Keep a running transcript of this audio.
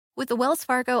With the Wells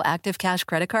Fargo Active Cash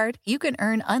Credit Card, you can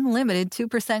earn unlimited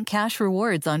 2% cash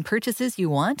rewards on purchases you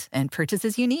want and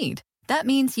purchases you need. That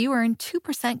means you earn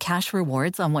 2% cash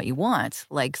rewards on what you want,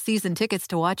 like season tickets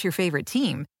to watch your favorite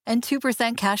team, and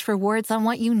 2% cash rewards on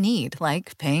what you need,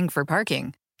 like paying for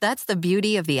parking. That's the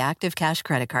beauty of the Active Cash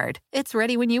Credit Card. It's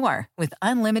ready when you are, with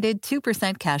unlimited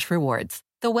 2% cash rewards.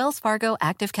 The Wells Fargo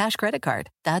Active Cash Credit Card.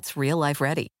 That's real life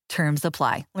ready. Terms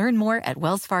apply. Learn more at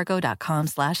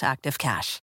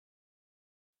wellsfargo.com/activecash.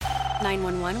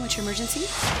 911, what's your emergency?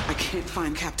 I can't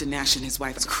find Captain Nash and his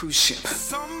wife's cruise ship.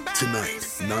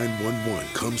 Tonight, 911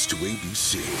 comes to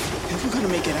ABC. If we're gonna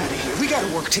make it out of here, we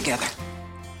gotta work together.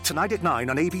 Tonight at 9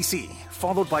 on ABC,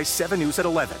 followed by 7 News at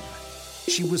 11.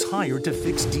 She was hired to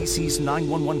fix DC's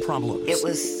 911 problems. It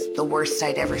was the worst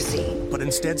I'd ever seen. But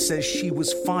instead says she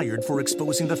was fired for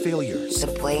exposing the failures. The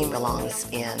blame belongs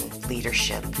in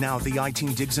leadership. Now the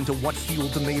I-Team digs into what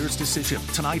fueled the mayor's decision.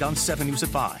 Tonight on 7 News at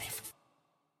 5.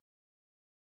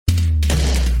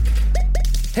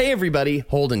 Hey everybody,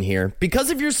 Holden here. Because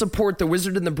of your support, The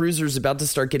Wizard and the Bruiser is about to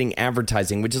start getting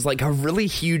advertising, which is like a really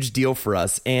huge deal for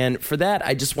us. And for that,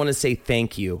 I just want to say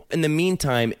thank you. In the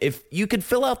meantime, if you could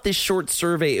fill out this short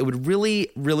survey, it would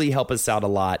really, really help us out a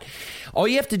lot. All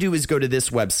you have to do is go to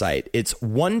this website. It's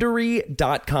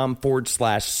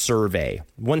Wondery.com/survey.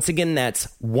 Once again, that's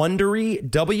Wondery,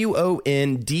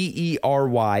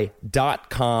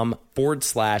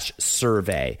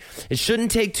 WONDERY.com/survey. It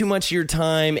shouldn't take too much of your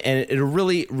time, and it'll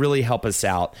really, really help us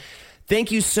out.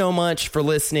 Thank you so much for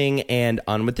listening, and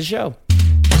on with the show.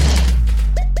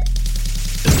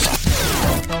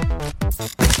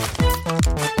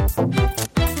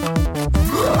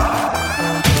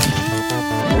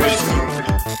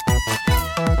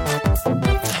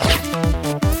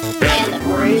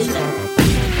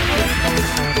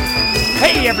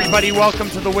 Hey everybody, welcome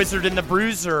to The Wizard and the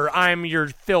Bruiser. I'm your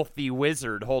filthy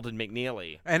wizard, Holden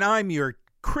McNeely. And I'm your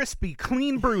crispy,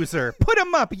 clean bruiser. Put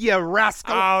him up, you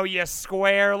rascal. Oh, you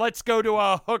square. Let's go to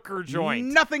a hooker joint.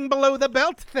 Nothing below the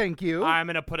belt, thank you. I'm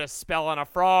going to put a spell on a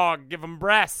frog, give him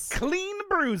breasts. Clean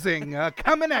bruising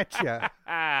coming at you.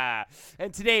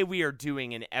 And today we are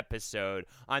doing an episode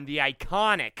on the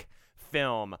iconic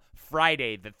film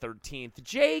Friday the 13th.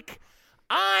 Jake,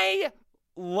 I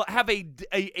have a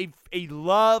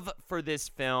love for this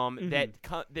film that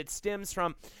stems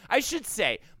from, I should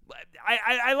say,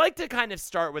 I like to kind of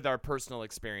start with our personal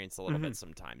experience a little bit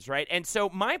sometimes, right? And so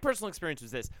my personal experience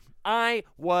was this. I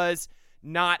was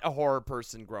not a horror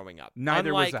person growing up.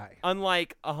 Neither was I.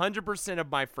 Unlike 100%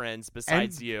 of my friends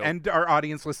besides you. And our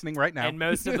audience listening right now. And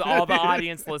most of all the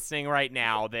audience listening right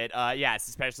now that, yes,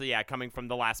 especially, coming from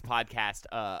the last podcast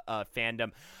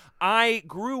fandom. I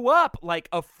grew up like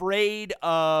afraid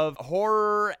of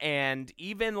horror, and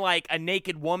even like a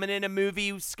naked woman in a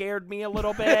movie scared me a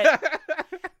little bit.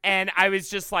 And I was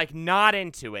just like not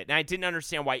into it, and I didn't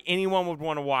understand why anyone would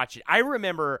want to watch it. I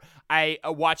remember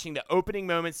watching the opening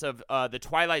moments of the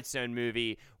Twilight Zone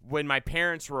movie when my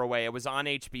parents were away. It was on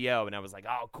HBO, and I was like,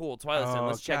 "Oh, cool, Twilight Zone.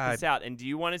 Let's check this out." And do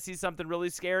you want to see something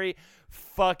really scary?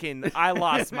 Fucking, I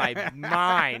lost my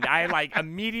mind. I like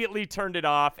immediately turned it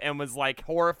off and was like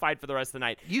horrified for the rest of the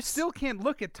night. You still can't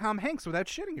look at Tom Hanks without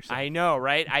shitting yourself. I know,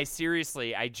 right? I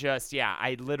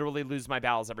literally lose my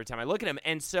bowels every time I look at him.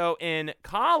 And so in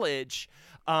college,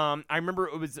 I remember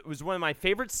it was one of my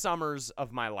favorite summers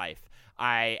of my life.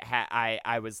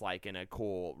 I was like in a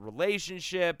cool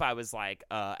relationship. I was like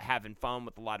having fun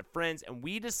with a lot of friends, and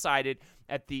we decided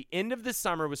at the end of the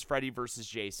summer was Freddy versus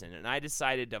Jason, and I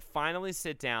decided to finally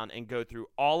sit down and go through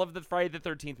all of the Friday the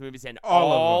 13th movies and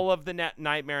all of the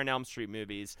Nightmare on Elm Street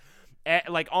movies.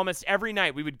 Like almost every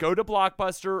night, we would go to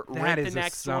Blockbuster, rent the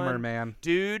next summer, one. Man.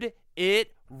 Dude,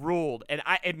 it ruled, and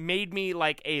it made me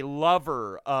like a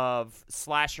lover of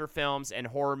slasher films and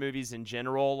horror movies in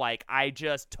general. Like I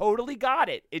just totally got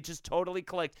it. It just totally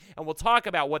clicked, and we'll talk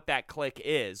about what that click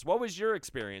is. What was your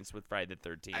experience with Friday the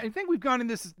 13th? I think we've gone in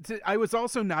this. I was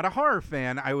also not a horror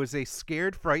fan. I was a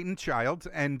scared, frightened child,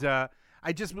 and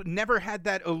I just never had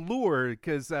that allure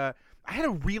because I had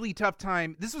a really tough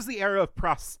time. This was the era of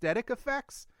prosthetic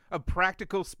effects, of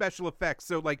practical special effects.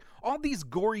 So like all these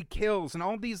gory kills and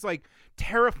all these like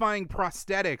terrifying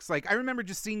prosthetics. Like I remember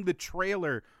just seeing the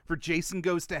trailer for Jason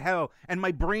Goes to Hell, and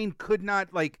my brain could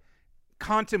not like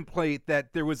contemplate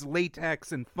that there was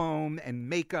latex and foam and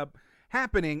makeup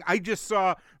happening. I just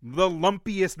saw the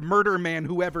lumpiest murder man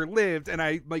who ever lived, and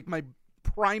I like my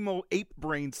primal ape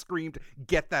brain screamed,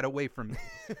 "Get that away from me."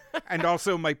 And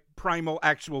also my primal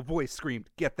actual voice screamed,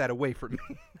 "Get that away from me."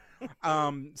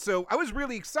 So I was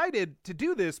really excited to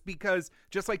do this because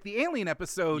just like the Alien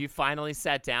episode, you finally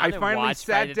sat down. I finally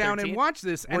sat down and watched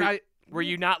this, and Were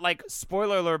you not like,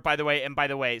 spoiler alert, by the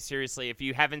way, seriously, if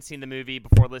you haven't seen the movie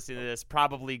before listening to this,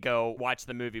 probably go watch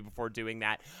the movie before doing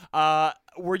that.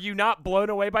 Were you not blown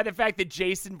away by the fact that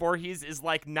Jason Voorhees is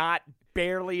like not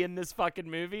barely in this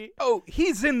fucking movie? Oh,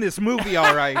 he's in this movie,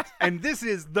 all right, and this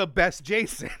is the best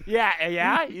Jason.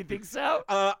 Yeah, you think so?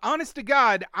 Honest to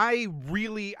God, I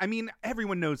mean,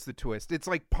 everyone knows the twist. It's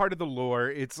like part of the lore.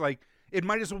 It's like it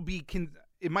might as well be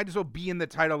in the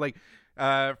title, like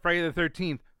Friday the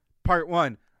 13th, Part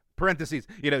 1. Parentheses,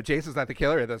 Jason's not the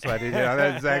killer. That's what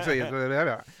that's actually.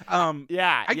 I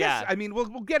guess. I mean, we'll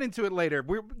get into it later.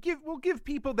 We'll give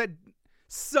people that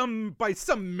by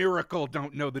some miracle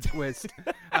don't know the twist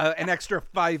an extra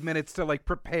 5 minutes to like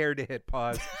prepare to hit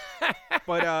pause.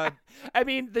 But I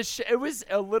mean, it was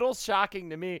a little shocking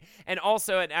to me, and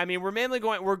also, I mean,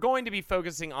 we're going to be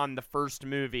focusing on the first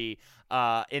movie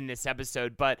in this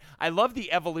episode, but I love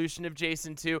the evolution of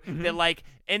Jason too. Mm-hmm. That like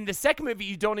in the second movie,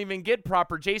 you don't even get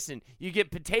proper Jason. You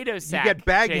get potato sack. You get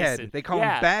Baghead. Jason. They call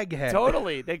him Baghead.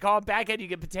 Totally, they call him Baghead. You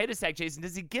get potato sack Jason.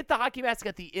 Does he get the hockey mask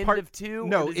at the end of 2?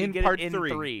 No, or does he in get part it in 3.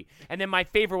 3. And then my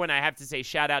favorite one, I have to say,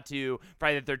 shout out to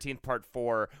Friday the 13th Part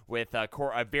 4 with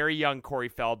a very young Corey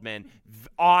Feldman.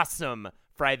 Awesome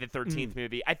Friday the 13th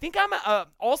movie. I think I'm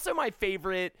also my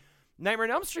favorite Nightmare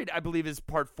on Elm Street, I believe, is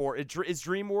Part 4. Is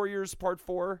Dream Warriors Part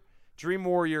 4? Dream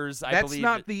Warriors, I believe. That's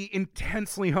not the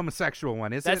intensely homosexual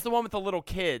one, is it? That's the one with the little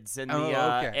kids and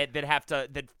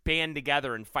that band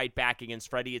together and fight back against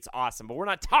Freddy. It's awesome. But we're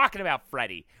not talking about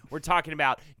Freddy. We're talking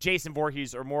about Jason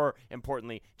Voorhees, or more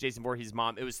importantly, Jason Voorhees'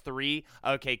 mom. It was 3.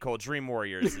 Okay, cool. Dream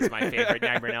Warriors is my favorite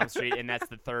Nightmare on Elm Street, and that's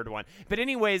the third one. But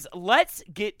anyways, let's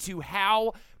get to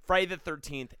how Friday the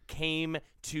 13th came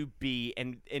to be,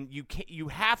 and you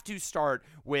have to start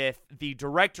with the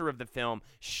director of the film,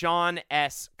 Sean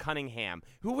S. Cunningham,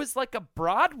 who was like a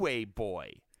Broadway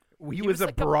boy. He was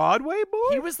a Broadway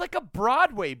boy? He was like a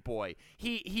Broadway boy.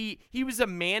 He was a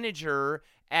manager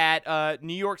at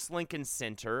New York's Lincoln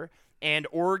Center and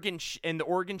the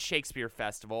Oregon Shakespeare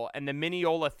Festival and the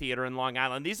Mineola Theater in Long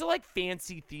Island. These are like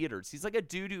fancy theaters. He's like a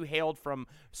dude who hailed from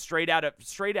straight out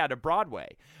of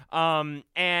Broadway.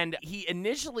 And he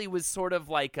initially was sort of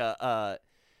like a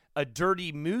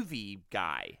dirty movie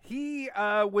guy. He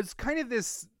was kind of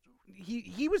this.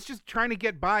 He was just trying to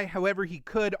get by however he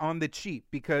could on the cheap,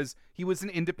 because he was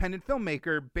an independent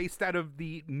filmmaker based out of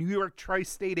the New York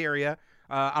tri-state area,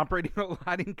 operating a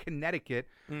lot in Connecticut.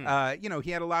 He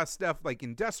had a lot of stuff like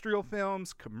industrial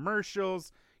films,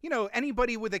 commercials,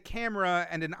 anybody with a camera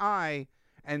and an eye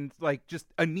and like just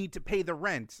a need to pay the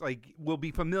rent, like, will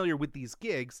be familiar with these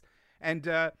gigs.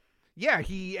 And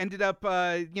he ended up,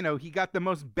 he got the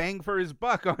most bang for his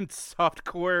buck on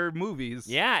softcore movies.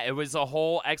 Yeah, it was a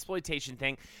whole exploitation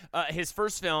thing. His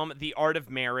first film, The Art of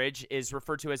Marriage, is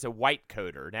referred to as a white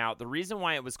coater. Now, the reason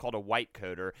why it was called a white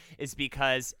coater is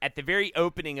because at the very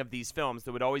opening of these films,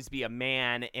 there would always be a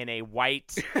man in a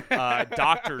white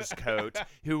doctor's coat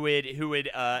who would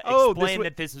explain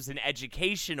that this was an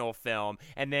educational film,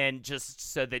 and then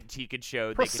just so that he could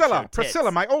show Priscilla,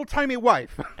 my old-timey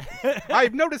wife.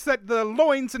 I've noticed that the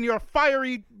loins in your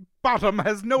fiery bottom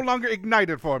has no longer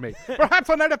ignited for me. Perhaps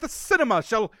a night at the cinema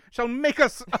shall make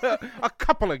us a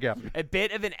couple again. A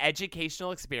bit of an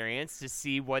educational experience to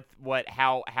see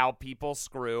how people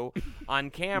screw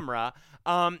on camera.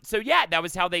 That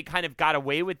was how they kind of got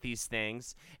away with these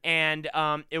things. And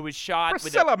it was shot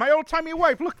Priscilla, my old-timey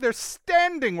wife, look, they're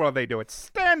standing while they do it.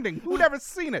 Standing. Who'd ever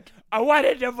seen it? I want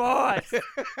a divorce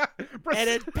and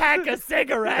a pack of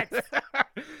cigarettes.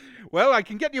 Well, I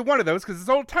can get you one of those because it's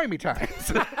old-timey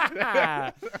times.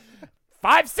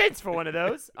 5 cents for one of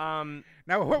those.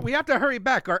 Now, we have to hurry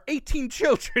back. Our 18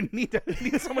 children need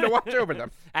someone to watch over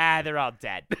them. They're all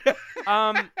dead.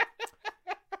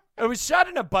 It was shot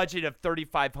in a budget of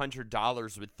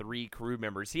 $3,500 with 3 crew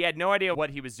members. He had no idea what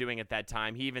he was doing at that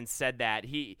time. He even said that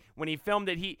when he filmed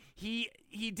it, he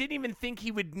didn't even think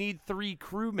he would need 3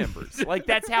 crew members. Like,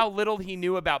 that's how little he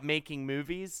knew about making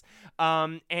movies.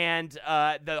 It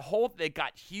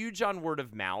got huge on word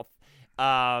of mouth.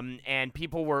 And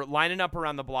people were lining up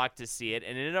around the block to see it,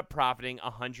 and ended up profiting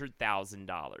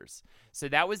 $100,000. So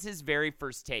that was his very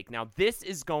first take. Now, this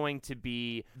is going to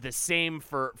be the same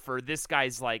for this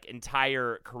guy's like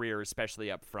entire career,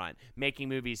 especially up front, making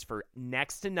movies for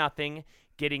next to nothing,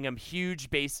 getting them huge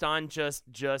based on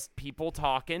just people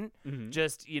talking, and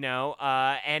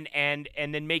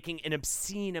then making an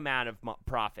obscene amount of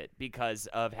profit because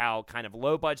of how kind of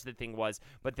low budget the thing was,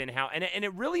 but then how and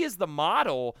it really is the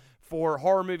model for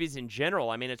horror movies in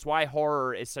general. I mean, it's why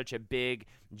horror is such a big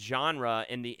genre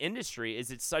in the industry,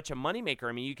 is it's such a moneymaker.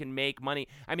 I mean, you can make money.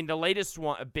 I mean, the latest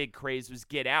one, a big craze was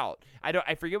Get Out.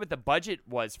 I forget what the budget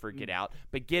was for Get Out,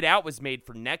 but Get Out was made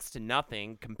for next to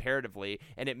nothing comparatively,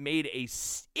 and it made a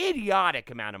idiotic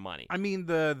amount of money. I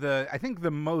mean, I think the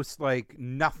most like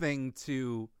nothing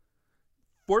to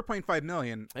 4.5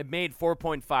 million. It made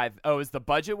 4.5. Oh, is the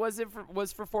budget was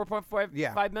for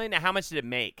 4.5 million? Now, how much did it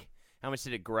make? How much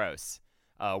did it gross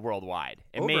worldwide?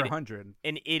 It Over made 100.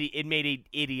 It made an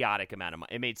idiotic amount of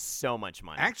money. It made so much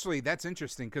money. Actually, that's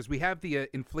interesting because we have the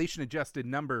inflation-adjusted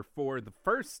number for the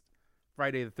first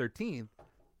Friday the 13th.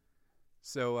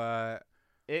 So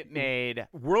it made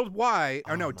worldwide.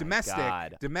 Oh, no, domestic.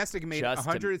 God. Domestic made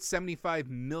 $175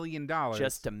 million.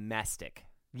 Just domestic.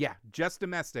 Yeah, just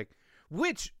domestic.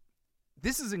 Which,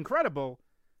 this is incredible.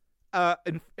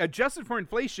 Adjusted for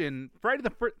inflation, Friday the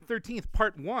 13th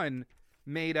Part 1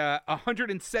 made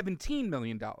 $117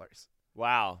 million.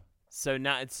 Wow. So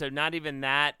not even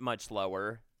that much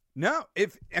lower. No,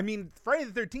 Friday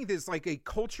the 13th is like a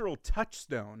cultural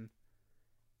touchstone,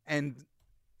 and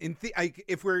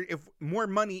if more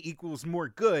money equals more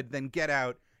good, then Get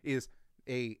Out is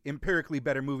a empirically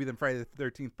better movie than Friday the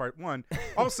 13th Part 1.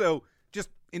 Also, just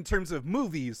in terms of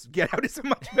movies, Get Out is a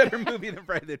much better movie than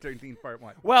Friday the 13th Part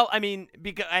 1. Well, I mean,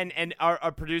 because and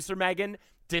our producer Megan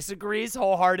disagrees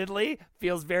wholeheartedly,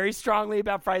 feels very strongly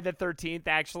about Friday the 13th,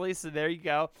 actually. So there you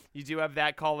go. You do have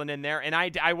that calling in there. And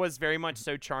I was very much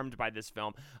so charmed by this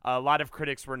film. A lot of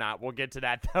critics were not. We'll get to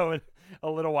that, though, in a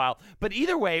little while. But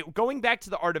either way, going back to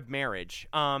The Art of Marriage,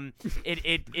 about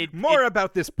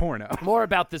this porno. More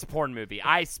about this porn movie.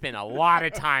 I spent a lot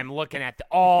of time looking at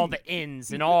all the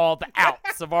ins and all the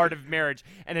outs of Art of Marriage.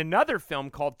 And another film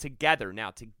called Together.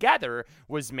 Now, Together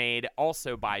was made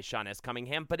also by Sean S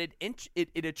Cunningham, but it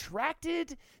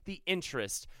attracted the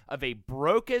interest of a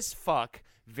broke as fuck,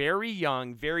 very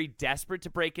young, very desperate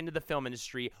to break into the film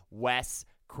industry, Wes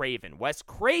Craven. Wes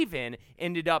Craven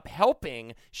ended up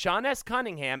helping Sean S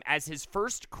Cunningham as his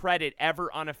first credit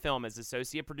ever on a film, as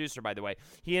associate producer, by the way.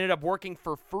 He ended up working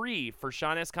for free for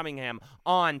Sean S Cunningham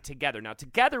on Together. Now,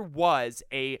 Together was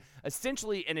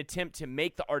essentially an attempt to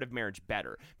make The Art of Marriage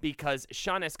better, because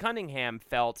Sean S Cunningham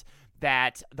felt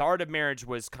that The Art of Marriage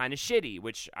was kind of shitty,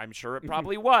 which I'm sure it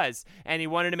probably was, and he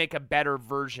wanted to make a better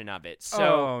version of it. So,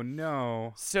 oh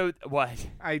no! So what?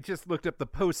 I just looked up the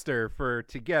poster for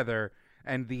Together,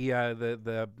 and the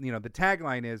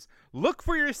tagline is "Look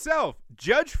for yourself,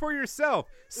 judge for yourself,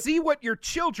 see what your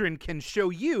children can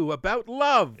show you about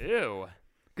love." Ew.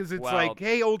 Because it's like,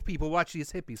 hey, old people, watch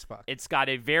these hippies fuck. It's got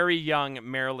a very young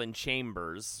Marilyn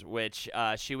Chambers, which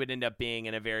she would end up being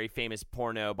in a very famous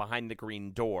porno, Behind the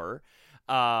Green Door.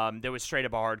 That was straight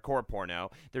up a hardcore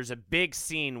porno. There's a big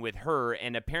scene with her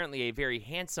and apparently a very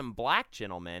handsome black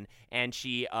gentleman, and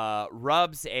she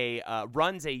runs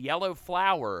a yellow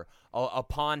flower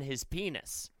upon his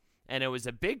penis. And it was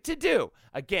a big to-do.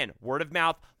 Again, word of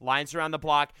mouth, lines around the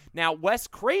block. Now, Wes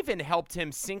Craven helped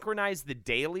him synchronize the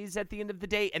dailies at the end of the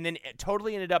day, and then it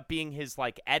totally ended up being his,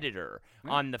 editor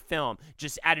on the film,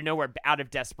 just out of nowhere, out of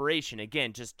desperation.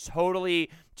 Again,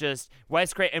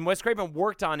 Wes Craven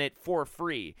worked on it for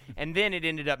free, and then it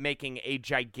ended up making a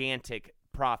gigantic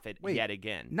profit yet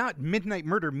again. Not Midnight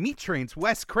Murder Meat Trains,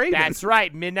 Wes Craven. That's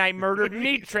right, Midnight Murder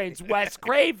Meat Trains, Wes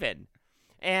Craven.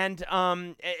 And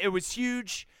it was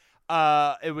huge.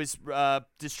 It was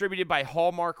distributed by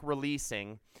Hallmark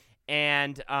Releasing,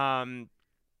 and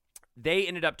they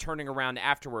ended up turning around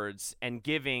afterwards and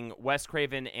giving Wes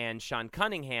Craven and Sean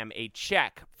Cunningham a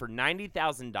check for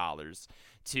 $90,000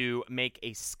 to make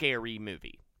a scary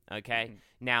movie. Okay? Mm-hmm.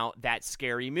 Now, that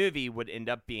scary movie would end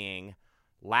up being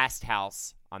Last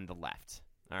House on the Left.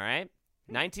 All right?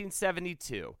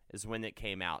 1972 is when it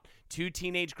came out. Two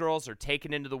teenage girls are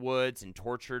taken into the woods and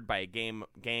tortured by a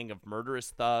gang of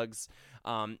murderous thugs.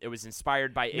 It was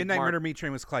inspired by Midnight Murder Meat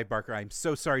Train was Clive Barker. I'm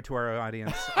so sorry to our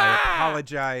audience. I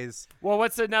apologize. Well,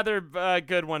 what's another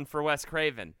good one for Wes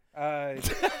Craven? I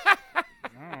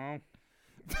don't know.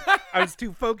 I was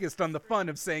too focused on the fun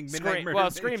of saying Midnight Murder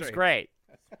Meat Train. Scream's great.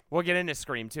 We'll get into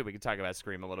Scream, too. We can talk about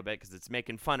Scream a little bit because it's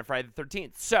making fun of Friday the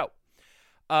 13th. So,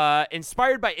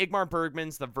 inspired by Ingmar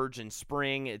Bergman's The Virgin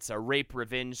Spring. It's a rape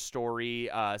revenge story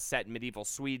set in medieval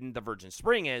Sweden. The Virgin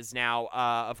Spring is now,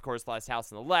 of course, Last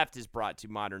House on the Left is brought to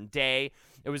modern day.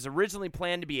 It was originally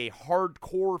planned to be a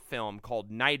hardcore film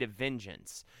called Night of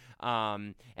Vengeance.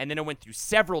 And then it went through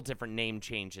several different name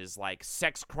changes, like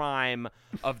Sex Crime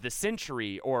of the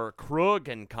Century, or Krug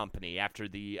and Company, after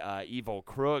the evil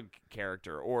Krug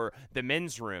character, or The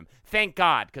Men's Room. Thank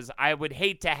God, because I would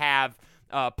hate to have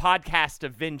podcast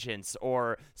of vengeance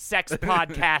or sex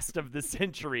podcast of the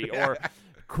century or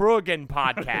Krogan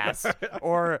podcast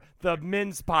or the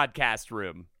men's podcast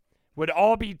room would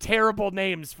all be terrible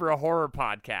names for a horror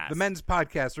podcast. The men's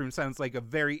podcast room sounds like a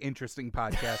very interesting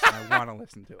podcast, and I want to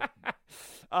listen to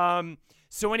it.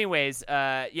 So anyways,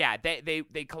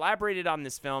 they collaborated on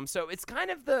this film. So it's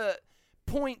kind of the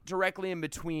point directly in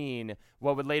between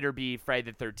what would later be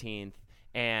Friday the 13th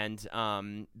and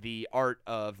the art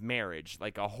of marriage,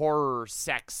 like a horror,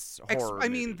 sex horror I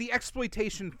movie. mean, the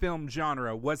exploitation film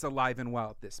genre was alive and well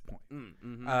at this point.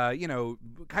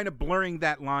 Kind of blurring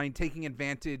that line, taking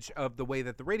advantage of the way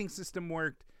that the rating system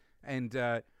worked. And,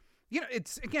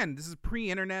 it's, again, this is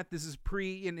pre-internet. This is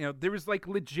there was, like,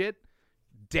 legit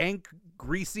dank,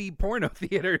 greasy porno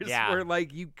theaters where,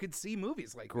 like, you could see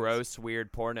movies like gross,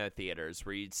 weird porno theaters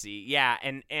where you'd see. Yeah,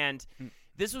 and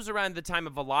this was around the time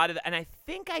of a lot of and I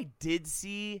think I did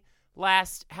see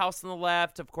Last House on the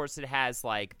Left. Of course, it has,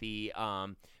 like, the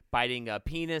biting a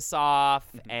penis off,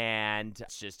 and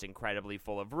it's just incredibly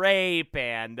full of rape,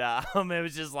 and it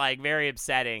was just, like, very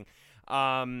upsetting,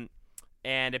 and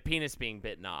a penis being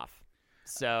bitten off.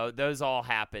 So those all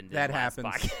happened. That happens.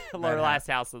 Last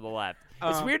House on the Left.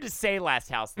 It's weird to say Last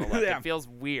House on the Left. Yeah. It feels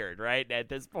weird, right, at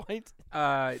this point?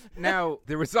 Now,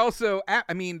 there was also,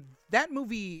 that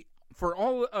movie, for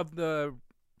all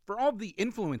the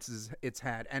influences it's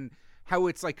had and how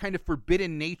it's, like, kind of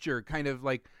forbidden nature kind of,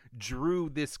 like, drew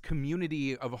this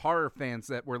community of horror fans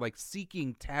that were, like,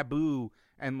 seeking taboo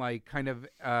and, like, kind of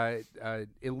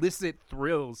illicit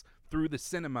thrills through the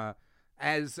cinema,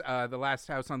 as The Last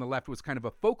House on the Left was kind of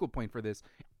a focal point for this.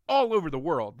 All over the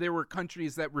world, there were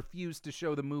countries that refused to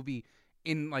show the movie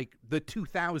in, like, the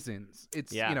 2000s.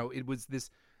 It's it was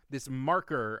this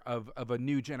marker of a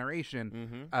new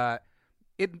generation.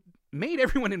 It made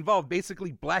everyone involved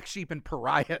basically black sheep and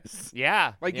pariahs.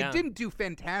 Yeah, it didn't do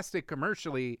fantastic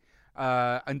commercially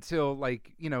until,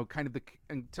 like,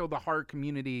 until the horror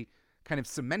community kind of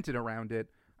cemented around it.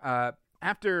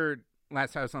 After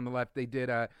Last House on the Left, they did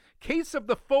a Case of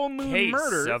the Full Moon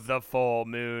Murders. Case of the Full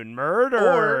Moon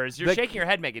Murders. You're shaking your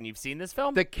head, Megan. You've seen this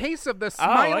film? The Case of the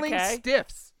Smiling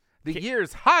Stiffs. The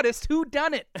year's hottest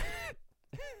whodunit.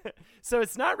 So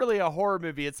it's not really a horror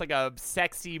movie. It's like a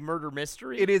sexy murder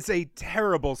mystery. It is a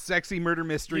terrible sexy murder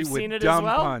mystery You've with seen it dumb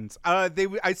as well? puns.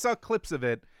 I saw clips of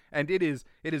it, and it is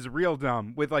real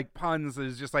dumb with, like, puns.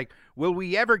 It's just like, will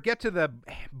we ever get to the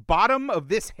bottom of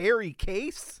this hairy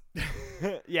case?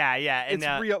 Yeah. And,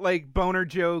 it's real, like, boner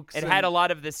jokes. It had a lot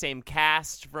of the same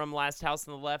cast from Last House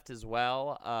on the Left as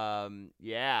well.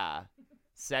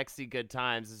 Sexy Good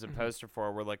Times is a poster for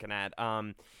what we're looking at.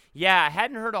 I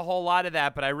hadn't heard a whole lot of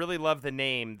that, but I really love the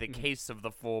name, The Case of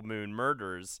the Full Moon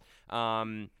Murders.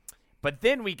 But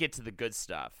then we get to the good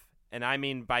stuff. And I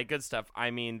mean, by good stuff,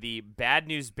 I mean the Bad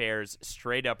News Bears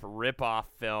straight up rip-off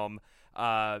film,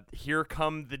 Here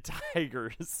Come the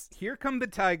Tigers. Here Come the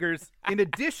Tigers, in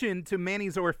addition to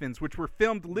Manny's Orphans, which were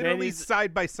filmed literally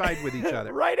side by side with each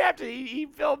other. Right after he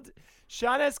filmed,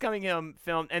 Sean S Cunningham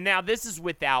filmed, and now this is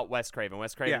without Wes Craven.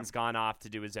 Wes Craven's gone off to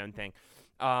do his own thing.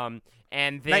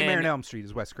 And then Nightmare on Elm Street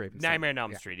is Wes Craven's. Nightmare on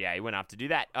Elm Street, he went off to do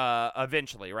that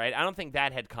eventually, right? I don't think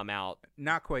that had come out.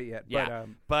 Not quite yet. Yeah,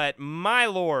 but my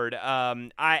lord,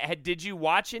 did you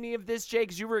watch any of this, Jake?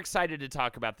 Because you were excited to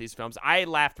talk about these films. I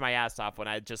laughed my ass off when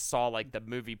I just saw, like, the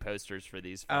movie posters for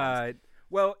these films.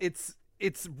 Well, it's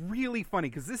really funny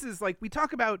because this is, like, we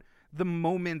talk about the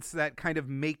moments that kind of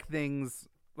make things,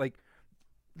 like,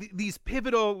 these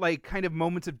pivotal, like, kind of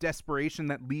moments of desperation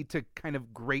that lead to kind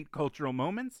of great cultural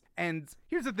moments. And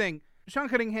here's the thing. Sean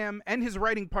Cunningham and his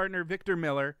writing partner, Victor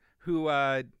Miller, who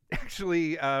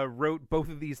actually wrote both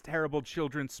of these terrible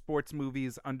children's sports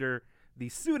movies under the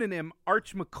pseudonym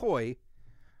Arch McCoy,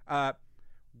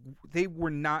 they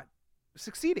were not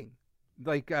succeeding.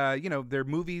 Like, their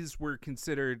movies were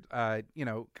considered,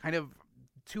 kind of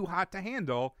too hot to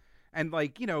handle. And,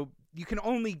 like, you can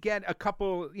only get a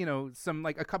couple,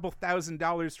 a couple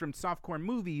 $1,000s from softcore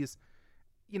movies.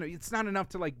 It's not enough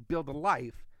to, like, build a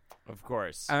life. Of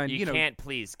course. And, you can't,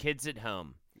 please, kids at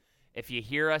home, if you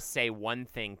hear us say one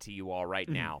thing to you all right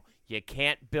now, you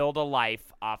can't build a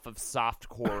life off of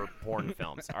softcore porn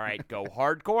films. All right, go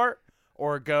hardcore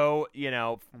or go,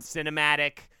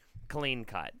 cinematic, clean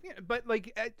cut. Yeah, but,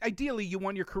 like, ideally, you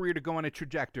want your career to go on a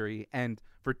trajectory, and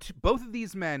for both of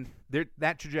these men,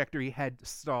 that trajectory had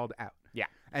stalled out. Yeah.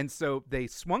 And so they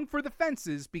swung for the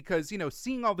fences because,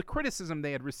 seeing all the criticism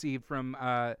they had received from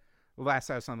Last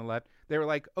House on the Left, they were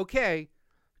like, okay,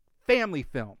 family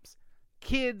films,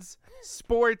 kids,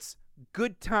 sports,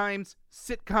 good times,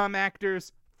 sitcom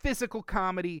actors, physical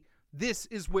comedy, this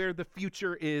is where the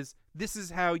future is. This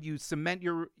is how you cement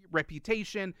your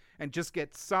reputation and just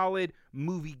get solid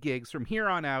movie gigs from here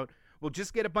on out. We'll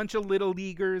just get a bunch of little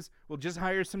leaguers. We'll just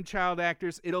hire some child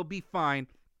actors. It'll be fine.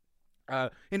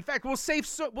 In fact, we'll save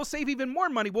even more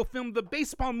money. We'll film the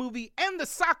baseball movie and the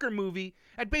soccer movie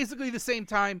at basically the same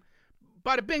time.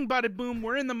 Bada bing, bada boom.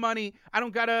 We're in the money. I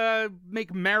don't gotta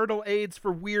make marital aids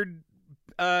for weird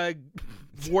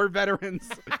war veterans.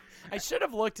 I should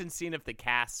have looked and seen if the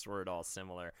casts were at all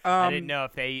similar. I didn't know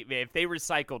if they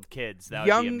recycled kids. That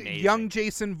would be amazing. Young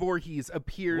Jason Voorhees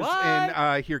appears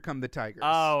in Here Come the Tigers.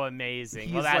 Oh,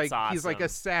 amazing! Well, that's awesome. He's like a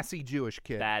sassy Jewish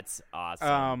kid. That's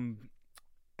awesome.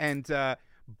 And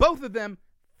both of them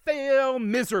fail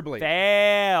miserably.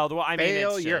 Failed. Well, I mean,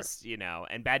 it's just,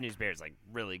 and Bad News Bears like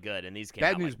really good, and these came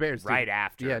out right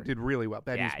after. Yeah, did really well.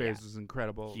 Bad News Bears was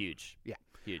incredible. Huge. Yeah.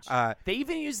 Huge. They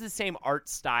even use the same art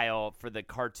style for the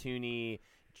cartoony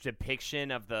depiction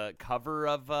of the cover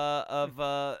of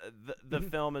the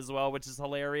film as well, which is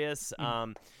hilarious.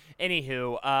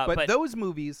 Anywho, but those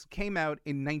movies came out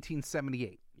in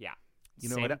 1978. Yeah. You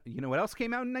know what else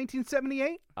came out in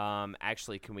 1978?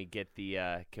 Actually, can we get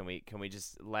the can we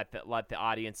just let the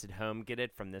audience at home get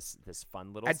it from this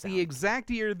fun little at sound? The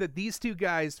exact year that these two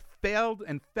guys failed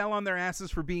and fell on their asses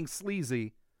for being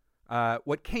sleazy.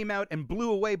 What came out and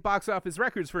blew away box office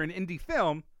records for an indie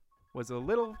film was a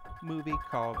little movie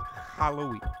called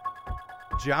Halloween.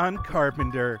 John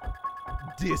Carpenter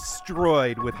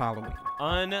destroyed with Halloween.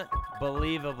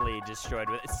 Unbelievably destroyed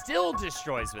with. Still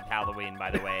destroys with Halloween, by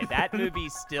the way. That movie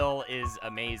still is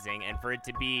amazing, and for it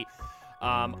to be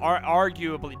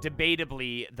arguably,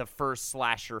 debatably, the first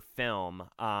slasher film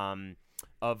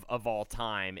of all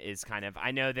time is kind of.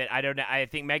 I know that I don't know. I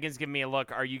think Megan's giving me a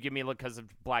look. Are you giving me a look because of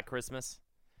Black Christmas?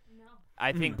 No.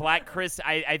 I think Black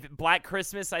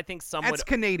Christmas. I think some. That's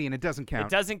Canadian. It doesn't count. It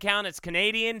doesn't count. It's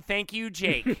Canadian. Thank you,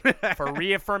 Jake, for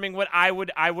reaffirming what I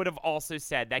would have also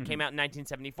said. That came out in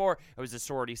 1974. It was a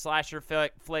sorority slasher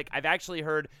flick. I've actually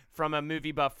heard from a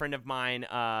movie buff friend of mine,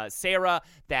 Sarah,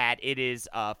 that it is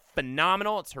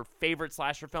phenomenal. It's her favorite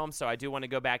slasher film, so I do want to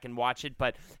go back and watch it.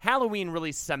 But Halloween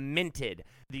really cemented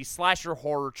the slasher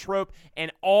horror trope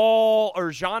and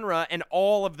genre and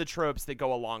all of the tropes that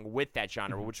go along with that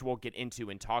genre, which we'll get into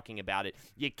in talking about it.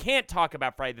 You can't talk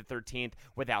about Friday the 13th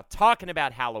without talking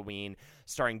about Halloween,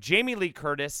 starring Jamie Lee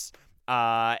Curtis.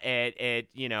 And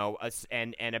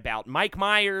about Mike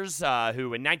Myers, who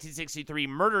in 1963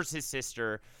 murders his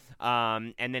sister,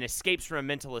 and then escapes from a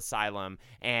mental asylum,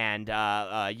 and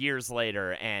years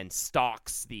later, and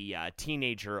stalks the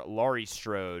teenager Laurie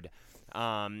Strode.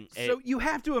 So you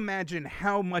have to imagine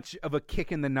how much of a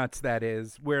kick in the nuts that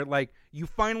is, where like you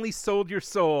finally sold your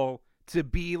soul to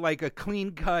be like a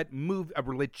clean-cut a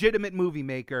legitimate movie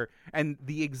maker, and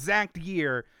the exact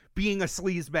year being a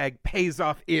sleazebag pays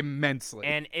off immensely.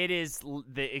 And it is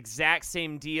the exact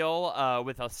same deal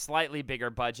with a slightly bigger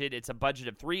budget. It's a budget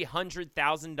of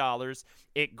 $300,000.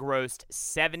 It grossed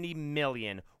 $70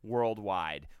 million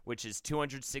worldwide, which is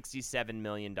 $267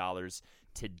 million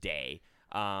today.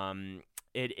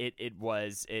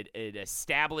 It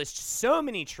established so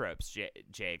many tropes,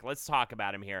 Jake. Let's talk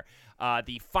about them here.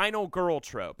 The final girl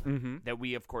trope that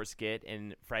we, of course, get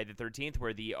in Friday the 13th,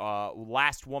 where the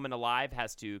last woman alive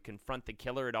has to confront the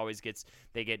killer.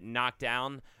 They get knocked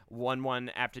down one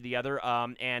after the other.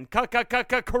 And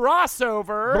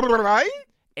crossover. Right?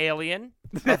 Alien,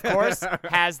 of course,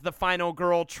 has the final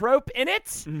girl trope in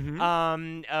it.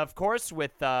 Of course,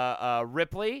 with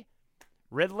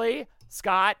Ridley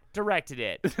Scott directed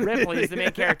it. Ripley is the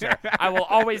main character. I will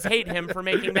always hate him for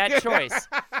making that choice.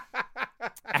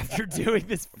 After doing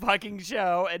this fucking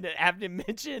show and having to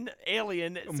mention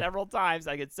Alien several times,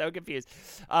 I get so confused.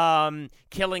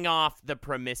 Killing off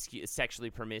the sexually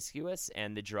promiscuous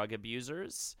and the drug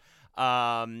abusers.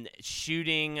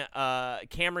 Shooting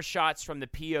camera shots from the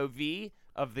POV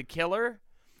of the killer.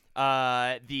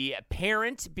 The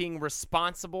parent being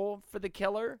responsible for the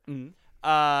killer.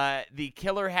 The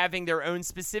killer having their own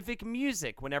specific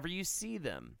music whenever you see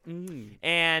them.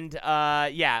 And,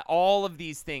 all of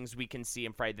these things we can see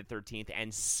in Friday the 13th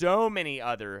and so many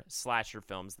other slasher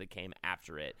films that came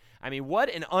after it. I mean,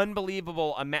 what an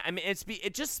unbelievable amount. I mean,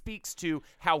 it just speaks to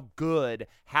how good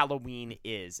Halloween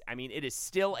is. I mean, it is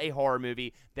still a horror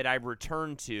movie that I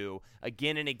return to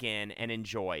again and again and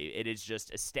enjoy. It is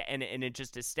just and it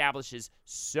just establishes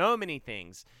so many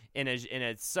things in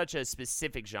such a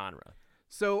specific genre.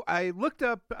 So I looked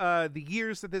up the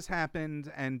years that this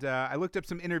happened, and I looked up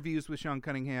some interviews with Sean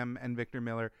Cunningham and Victor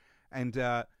Miller. And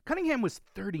Cunningham was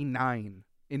 39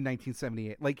 in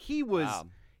 1978. Like he was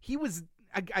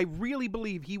I really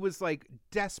believe he was like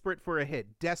desperate for a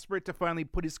hit, desperate to finally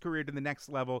put his career to the next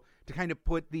level, to kind of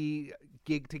put the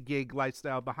gig-to-gig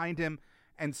lifestyle behind him.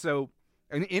 And so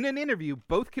in an interview,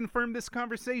 both confirmed this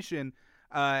conversation.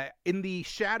 In the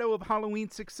shadow of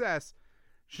Halloween's success,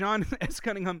 Sean S.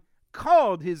 Cunningham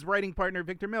called his writing partner,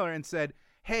 Victor Miller, and said,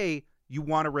 hey, you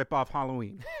want to rip off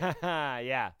Halloween?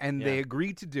 Yeah. And they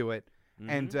agreed to do it.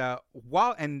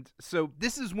 Mm-hmm. And so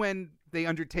this is when they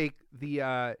undertake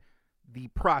the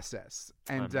process.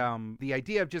 And the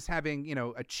idea of just having, you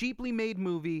know, a cheaply made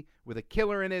movie with a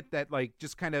killer in it that like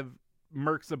just kind of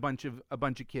murks a bunch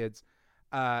of kids.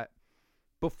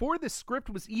 Before the script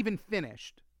was even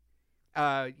finished,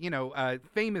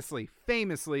 famously,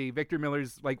 Victor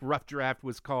Miller's like rough draft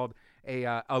was called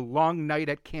a long night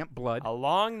at Camp Blood. A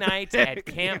long night at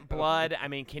Camp Blood. I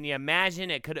mean, can you imagine?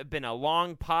 It could have been a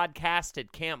long podcast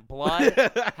at Camp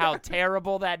Blood. How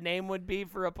terrible that name would be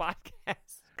for a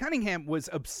podcast. Cunningham was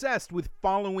obsessed with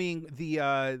following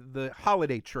the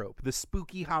holiday trope, the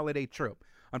spooky holiday trope.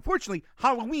 Unfortunately,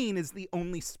 Halloween is the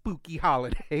only spooky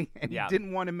holiday, and he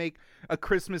didn't want to make a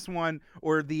Christmas one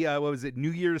or the,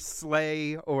 New Year's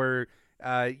Sleigh or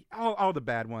all the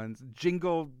bad ones.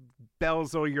 Jingle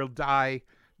Bells or You'll Die.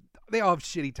 They all have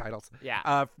shitty titles.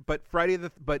 Yeah. But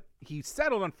he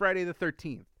settled on Friday the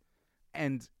 13th.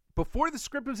 And before the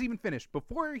script was even finished,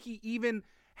 before he even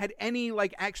had any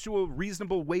like actual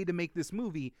reasonable way to make this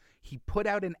movie, he put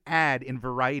out an ad in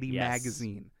Variety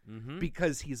magazine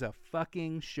because he's a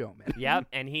fucking showman. Yep,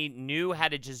 and he knew how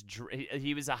to just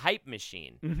he was a hype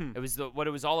machine. It was what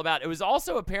it was all about. It was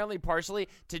also apparently partially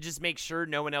to just make sure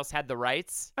no one else had the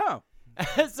rights. Oh.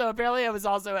 So apparently it was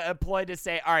also a ploy to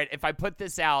say, all right, if I put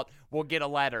this out, we'll get a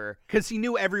letter. Because he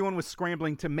knew everyone was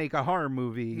scrambling to make a horror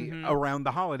movie around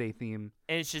the holiday theme.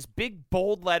 And it's just big,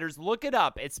 bold letters. Look it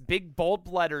up. It's big, bold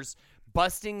letters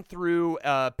busting through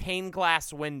a pane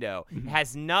glass window. It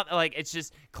has nothing, like, it's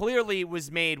just clearly was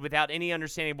made without any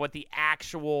understanding of what the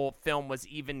actual film was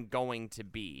even going to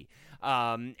be.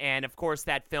 And, of course,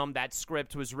 that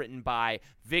script was written by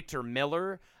Victor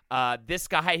Miller. This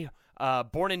guy...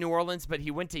 born in New Orleans, but he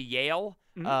went to Yale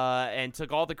and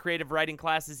took all the creative writing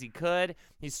classes he could.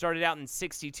 He started out in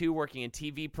 '62 working in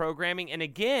TV programming. And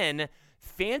again,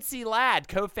 fancy lad,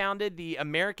 co-founded the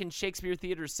American Shakespeare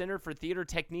Theater Center for Theater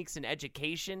Techniques and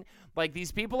Education. Like,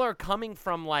 these people are coming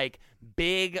from, like,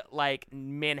 big, like,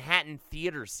 Manhattan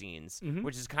theater scenes,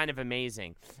 which is kind of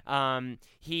amazing.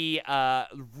 He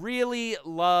really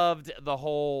loved the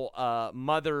whole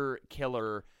mother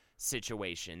killer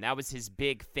situation. That was his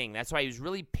big thing. That's why he was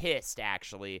really pissed,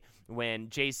 actually, when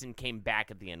Jason came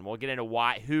back at the end. We'll get into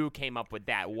who came up with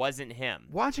that. It wasn't him.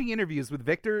 Watching interviews with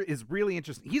Victor is really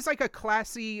interesting. He's like a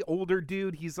classy older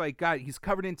dude. He's like he's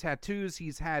covered in tattoos.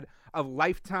 He's had a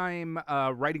lifetime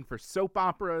writing for soap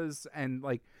operas, and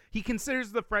like he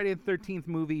considers the Friday the 13th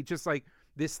movie just like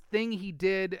this thing he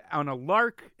did on a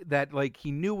lark that like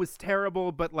he knew was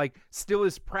terrible, but like still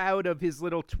is proud of his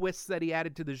little twists that he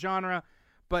added to the genre.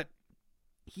 But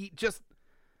he does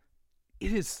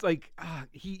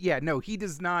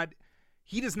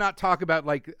not talk about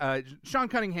like Sean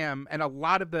Cunningham, and a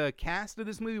lot of the cast of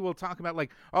this movie will talk about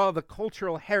like the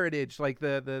cultural heritage, like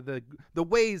the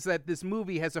ways that this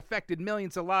movie has affected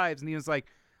millions of lives. And he was like,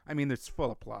 I mean, it's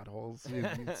full of plot holes.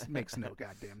 It makes no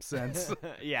goddamn sense.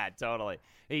 Yeah, totally.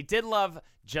 He did love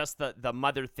just the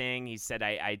mother thing. He said,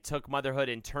 I took motherhood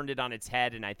and turned it on its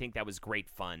head, and I think that was great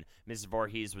fun. Mrs.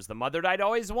 Voorhees was the mother I'd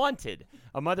always wanted,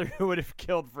 a mother who would have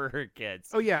killed for her kids.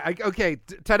 Oh, yeah. Okay,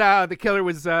 ta-da. The killer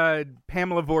was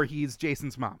Pamela Voorhees,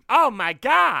 Jason's mom. Oh, my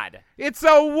God. It's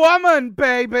a woman,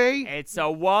 baby. It's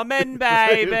a woman,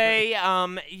 baby.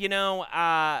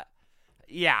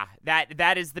 Yeah,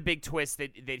 that is the big twist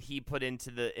that he put into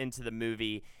the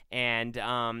movie, and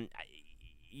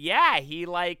he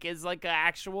is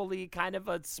actually kind of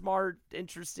a smart,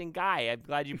 interesting guy. I'm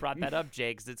glad you brought that up,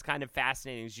 Jay, because it's kind of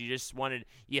fascinating.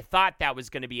 You thought that was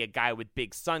going to be a guy with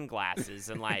big sunglasses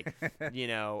and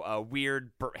a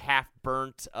weird half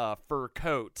burnt fur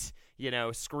coat,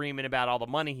 screaming about all the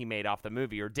money he made off the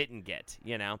movie or didn't get,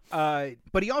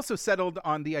 But he also settled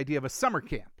on the idea of a summer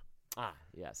camp. Ah,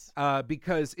 yes.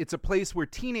 Because it's a place where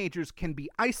teenagers can be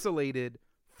isolated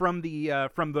from the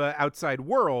outside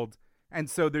world, and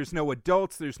so there's no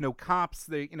adults, there's no cops.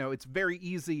 It's very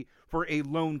easy for a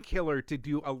lone killer to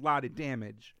do a lot of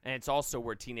damage. And it's also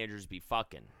where teenagers be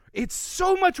fucking. It's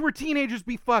so much where teenagers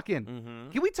be fucking. Mm-hmm.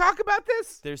 Can we talk about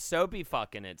this? They're so be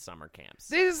fucking at summer camps.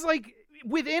 This is like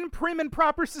within prim and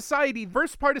proper society.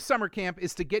 First part of summer camp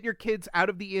is to get your kids out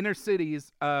of the inner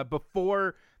cities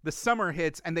before the summer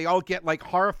hits, and they all get like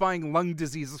horrifying lung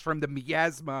diseases from the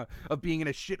miasma of being in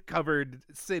a shit-covered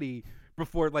city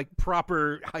before like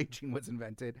proper hygiene was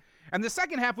invented. And the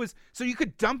second half was so you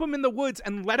could dump them in the woods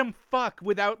and let them fuck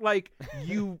without like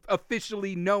you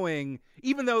officially knowing,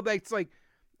 even though that's like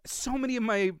so many of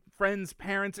my friends'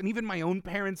 parents and even my own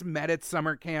parents met at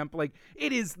summer camp. Like,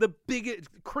 it is the biggest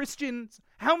Christians.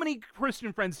 How many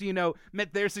Christian friends do you know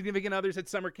met their significant others at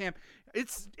summer camp?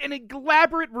 It's an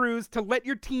elaborate ruse to let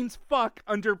your teens fuck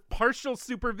under partial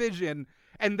supervision.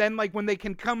 And then, like, when they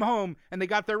can come home and they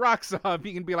got their rocks off,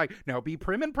 you can be like, no, be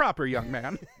prim and proper, young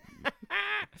man.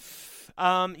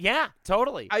 Yeah,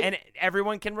 totally. And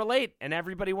everyone can relate, and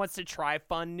everybody wants to try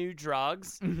fun new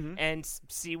drugs and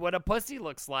see what a pussy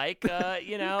looks like, for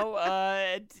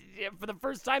the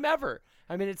first time ever.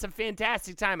 I mean, it's a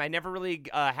fantastic time. I never really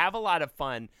have a lot of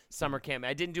fun summer camping.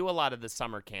 I didn't do a lot of the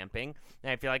summer camping,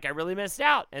 and I feel like I really missed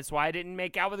out. That's why I didn't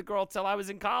make out with a girl till I was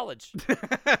in college.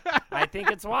 I think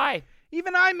it's why.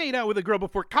 Even I made out with a girl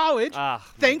before college,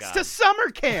 thanks to summer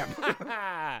camp.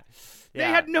 They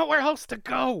had nowhere else to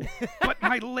go but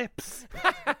my lips.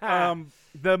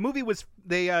 The movie was,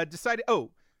 they decided,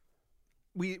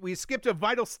 we skipped a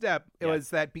vital step. It was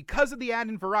that because of the ad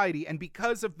in Variety and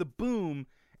because of the boom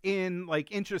in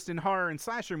like interest in horror and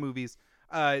slasher movies,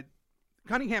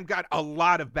 Cunningham got a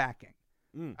lot of backing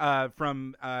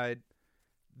from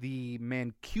the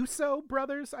Mancuso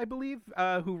brothers, I believe,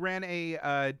 who ran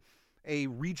a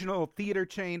regional theater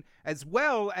chain, as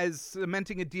well as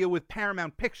cementing a deal with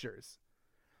Paramount Pictures,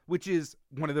 which is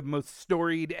one of the most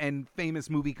storied and famous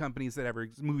movie studios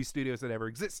that ever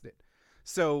existed.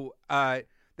 So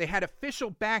they had official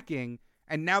backing,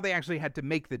 and now they actually had to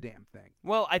make the damn thing.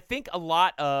 Well, I think a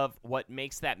lot of what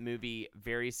makes that movie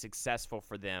very successful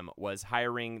for them was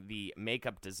hiring the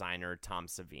makeup designer, Tom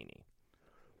Savini.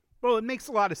 Well, it makes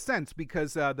a lot of sense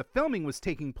because the filming was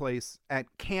taking place at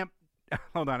Camp...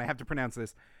 Hold on, I have to pronounce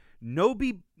this.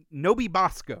 Nobi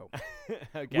Bosco,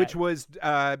 Okay. Which was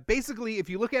basically, if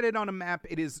you look at it on a map,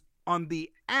 it is on the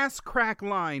ass crack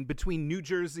line between New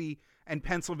Jersey and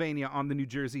Pennsylvania on the New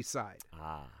Jersey side.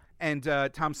 And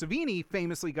Tom Savini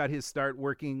famously got his start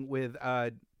working with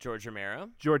George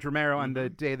Romero on the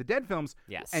Day of the Dead films.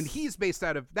 Yes. And he's based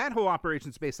out of, that whole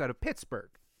operation's based out of Pittsburgh.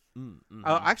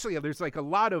 Actually, there's like a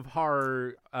lot of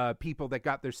horror people that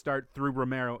got their start through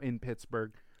Romero in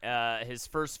Pittsburgh. His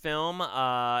first film,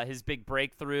 his big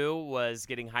breakthrough was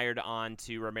getting hired on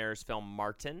to Romero's film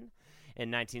Martin in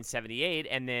 1978,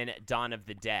 and then Dawn of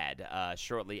the Dead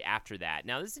shortly after that.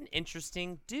 Now, this is an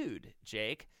interesting dude,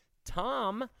 Jake.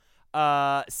 Tom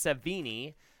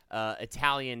Savini,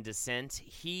 Italian descent.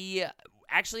 He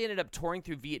actually ended up touring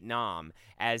through Vietnam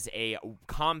as a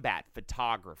combat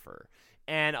photographer.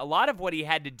 And a lot of what he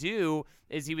had to do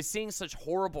is he was seeing such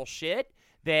horrible shit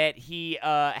that he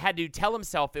had to tell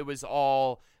himself it was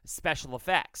all special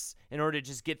effects in order to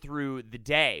just get through the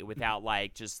day without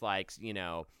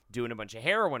doing a bunch of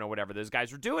heroin or whatever those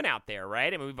guys were doing out there,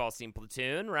 right? I mean, we've all seen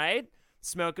Platoon, right?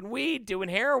 Smoking weed, doing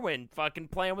heroin, fucking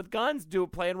playing with guns,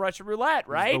 playing Russian roulette,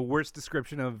 right? The worst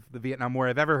description of the Vietnam War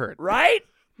I've ever heard. Right?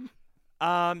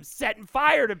 Setting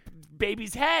fire to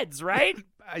babies' heads, right?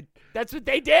 That's what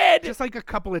they did. Just like a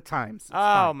couple of times. It's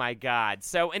fine. My God.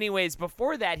 So anyways,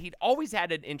 before that, he'd always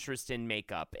had an interest in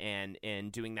makeup and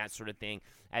doing that sort of thing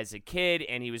as a kid,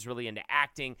 and he was really into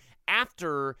acting.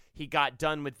 After he got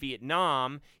done with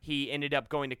Vietnam, he ended up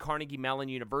going to Carnegie Mellon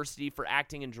University for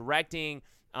acting and directing,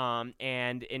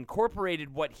 and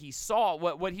incorporated what he saw,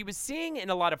 what he was seeing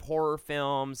in a lot of horror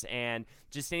films and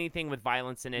just anything with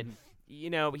violence in it. Mm-hmm. You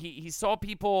know, he saw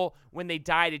people when they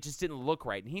died, it just didn't look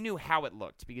right. And he knew how it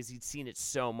looked because he'd seen it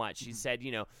so much. He said,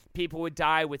 people would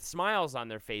die with smiles on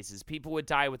their faces. People would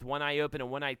die with one eye open and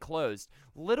one eye closed.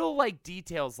 Little,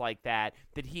 details like that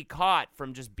he caught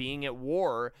from just being at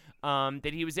war,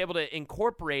 that he was able to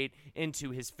incorporate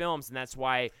into his films. And that's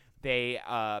why they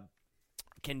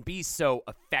can be so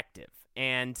effective.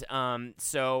 And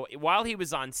so while he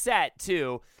was on set,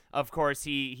 too, of course,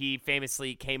 he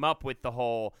famously came up with the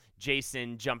whole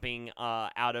Jason jumping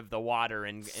out of the water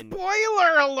and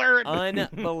spoiler alert.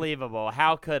 Unbelievable.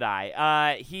 How could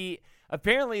I? He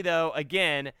apparently, though,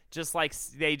 again, just like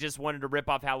they just wanted to rip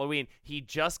off Halloween, he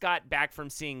just got back from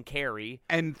seeing Carrie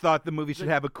and thought the movie should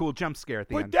have a cool jump scare at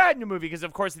the end. Put that in the movie because,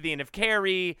 of course, at the end of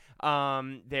Carrie,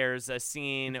 there's a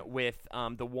scene with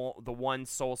the one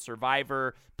sole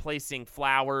survivor placing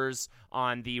flowers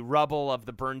on the rubble of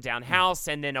the burned down house,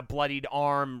 and then a bloodied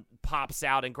arm pops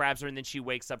out and grabs her, and then she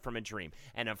wakes up from a dream.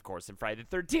 And of course, in Friday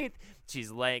the 13th, she's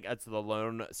laying. It's the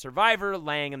lone survivor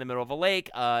laying in the middle of a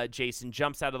lake. Jason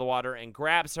jumps out of the water and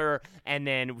grabs her, and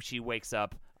then she wakes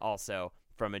up also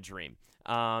from a dream.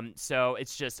 So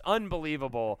it's just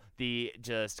unbelievable, the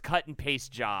just cut and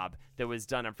paste job that was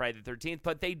done on Friday the 13th.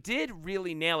 But they did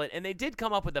really nail it, and they did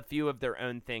come up with a few of their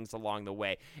own things along the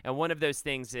way. And one of those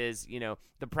things is,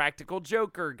 the practical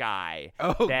Joker guy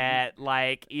that,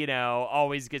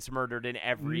 always gets murdered in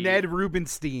every... Ned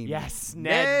Rubenstein. Yes,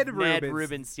 Ned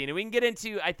Rubenstein. And we can get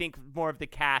into, I think, more of the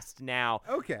cast now.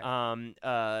 Okay.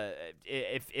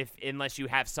 If unless you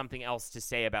have something else to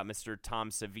say about Mr. Tom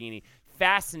Savini.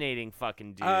 Fascinating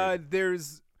fucking dude.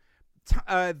 There's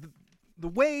the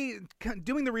way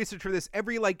doing the research for this,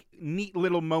 every neat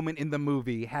little moment in the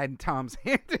movie had Tom's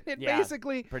hand in it. Yeah,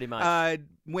 basically, pretty much.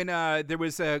 When there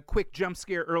was a quick jump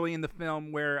scare early in the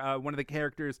film where one of the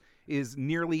characters is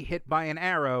nearly hit by an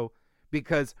arrow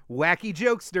because wacky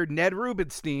jokester Ned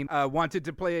Rubenstein wanted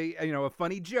to play a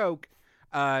funny joke.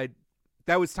 That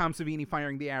was Tom Savini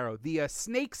firing the arrow. The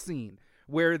snake scene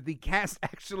where the cast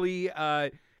actually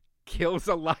kills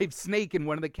a live snake in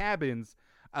one of the cabins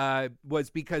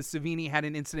was because Savini had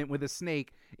an incident with a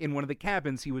snake in one of the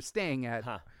cabins he was staying at.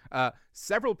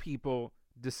 Several people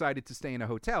decided to stay in a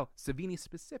hotel. Savini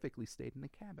specifically stayed in the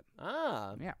cabin.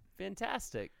 Yeah,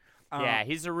 fantastic. Yeah,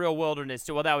 he's a real wilderness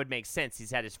too. Well, that would make sense.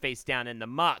 He's had his face down in the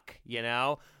muck,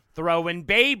 throwing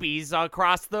babies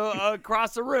across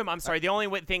the room. I'm sorry. The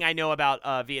only thing I know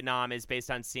about Vietnam is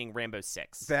based on seeing Rambo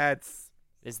 6.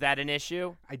 Is that an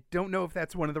issue? I don't know if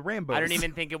that's one of the Rambos. I don't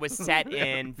even think it was set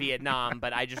in Vietnam,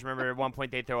 but I just remember at one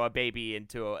point they throw a baby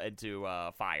into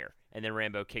fire, and then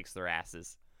Rambo kicks their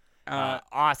asses.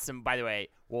 Awesome. By the way,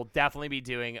 we'll definitely be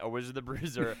doing a Wizard the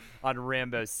Bruiser on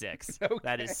Rambo 6. Okay.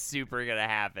 That is super going to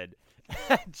happen.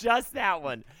 Just that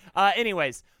one.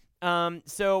 Anyways,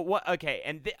 so what? Okay,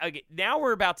 and now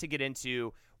we're about to get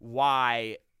into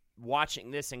why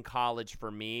watching this in college for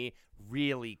me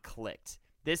really clicked.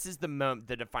 This is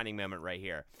the defining moment right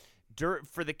here.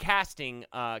 For the casting,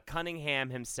 Cunningham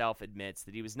himself admits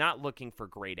that he was not looking for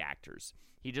great actors.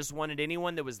 He just wanted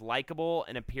anyone that was likable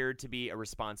and appeared to be a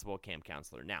responsible camp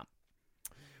counselor. Now,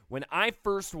 when I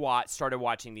first started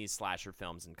watching these slasher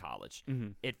films in college,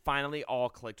 it finally all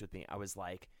clicked with me. I was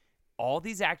like, all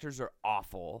these actors are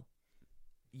awful.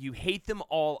 You hate them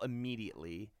all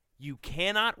immediately. You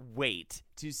cannot wait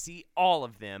to see all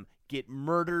of them get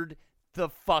murdered the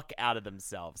fuck out of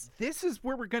themselves. This is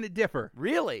where we're going to differ.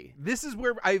 Really? This is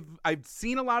where I've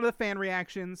seen a lot of the fan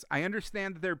reactions. I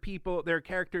understand that there are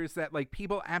characters that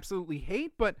people absolutely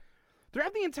hate, but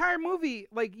throughout the entire movie,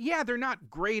 they're not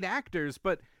great actors,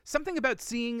 but something about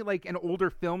seeing an older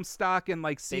film stock and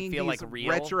seeing these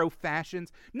retro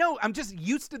fashions. No, I'm just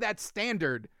used to that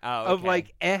standard of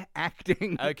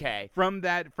acting. Okay. from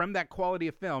that quality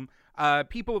of film.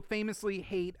 People famously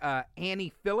hate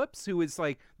Annie Phillips, who is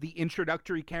the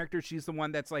introductory character. She's the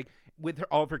one that's with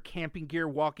all of her camping gear,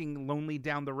 walking lonely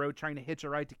down the road, trying to hitch a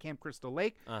ride to Camp Crystal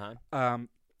Lake.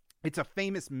 It's a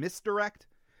famous misdirect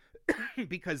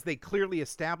because they clearly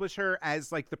establish her as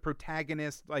the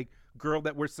protagonist, girl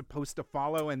that we're supposed to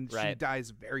follow, and she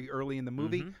dies very early in the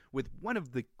movie with one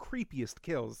of the creepiest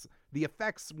kills. The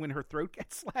effects when her throat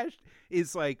gets slashed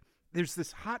is there's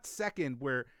this hot second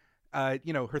where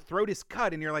her throat is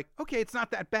cut and you're like, okay, it's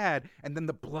not that bad. And then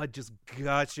the blood just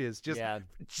gushes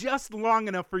just long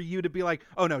enough for you to be like,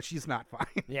 oh no, she's not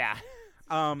fine. Yeah.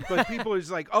 But people are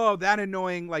just like, oh, that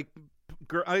annoying,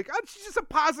 girl, she's just a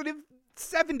positive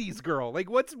 70s girl.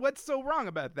 What's so wrong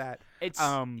about that? It's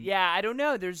I don't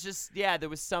know. There's just there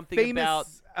was something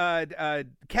famous, about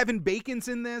Kevin Bacon's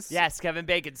in this. Yes, Kevin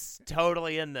Bacon's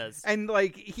totally in this. And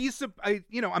he's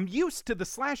I'm used to the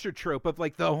slasher trope of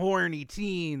the horny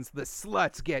teens, the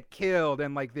sluts get killed,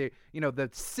 and the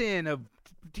sin of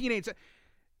teenage.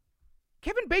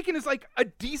 Kevin Bacon is a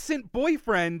decent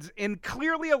boyfriend in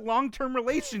clearly a long-term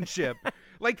relationship.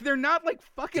 They're not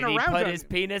fucking around. Did he put his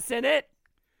penis in it?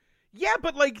 Yeah,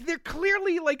 but they're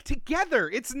clearly together.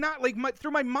 It's not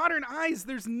through my modern eyes,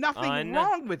 there's nothing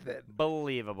wrong with it.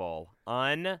 Unbelievable.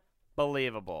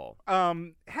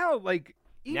 Hell,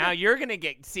 now you're gonna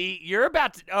you're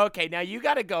about to. Okay, now you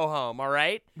got to go home. All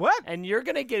right. What? And you're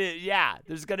gonna get it. Yeah,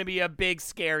 there's gonna be a big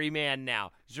scary man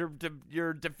now.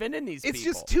 You're defending these people. It's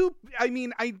just two. I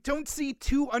mean, I don't see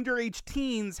two underage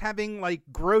teens having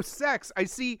gross sex. I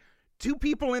see two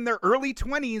people in their early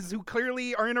 20s who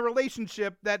clearly are in a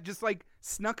relationship that just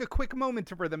snuck a quick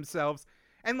moment for themselves.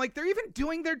 And they're even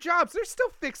doing their jobs. They're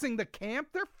still fixing the camp.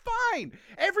 They're fine.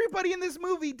 Everybody in this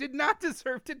movie did not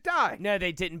deserve to die. No,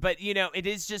 they didn't. But, it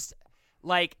is just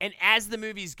and as the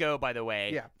movies go, by the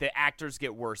way, the actors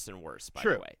get worse and worse, by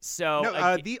the way. So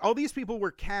all these people were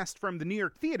cast from the New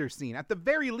York theater scene. At the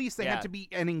very least, they had to be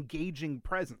an engaging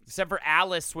presence. Except for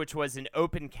Alice, which was an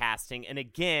open casting, and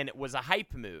again, it was a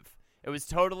hype move. It was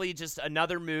totally just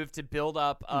another move to build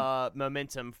up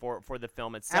momentum for the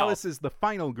film itself. Alice is the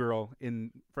final girl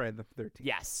in Friday the 13th.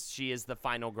 Yes, she is the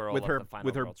final girl with of her the final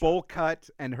with her girl bowl cut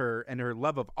and her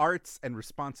love of arts and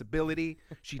responsibility.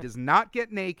 She does not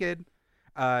get naked.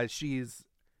 She's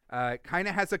kind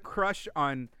of has a crush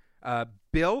on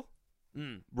Bill,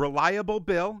 reliable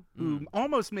Bill, who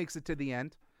almost makes it to the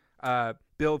end.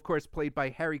 Bill, of course, played by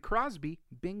Harry Crosby,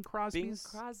 Bing Crosby's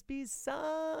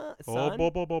son.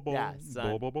 Oh, Yeah,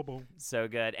 son. Bo. So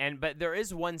good. But there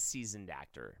is one seasoned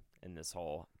actor in this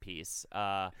whole piece.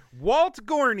 Walt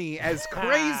Gorney as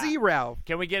Crazy Ralph.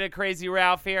 Can we get a Crazy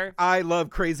Ralph here? I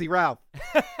love Crazy Ralph.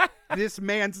 This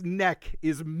man's neck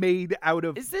is made out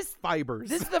of fibers.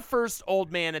 This is the first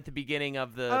old man at the beginning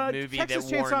of the movie Texas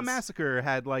that warns. Chainsaw Massacre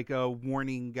had like a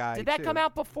warning guy. Did that too. come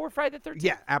out before Friday the 13th?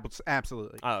 Yeah,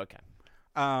 absolutely. Oh, okay.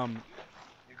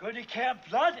 You're going to Camp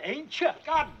Blood, ain't you?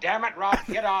 God damn it, Ralph.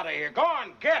 Get out of here. Go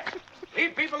on, get.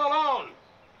 Leave people alone.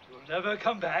 You'll never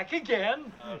come back again.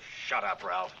 Oh, shut up,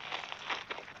 Ralph.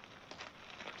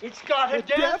 It's got a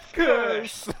death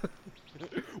curse.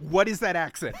 What is that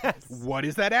accent? What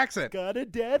is that accent? Got a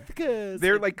death curse.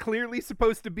 They're like clearly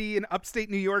supposed to be in upstate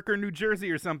New York or New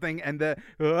Jersey or something, and the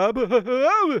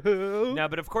No,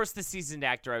 but of course the seasoned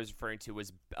actor I was referring to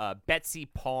was Betsy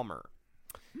Palmer.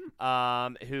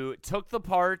 Who took the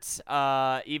part,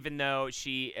 even though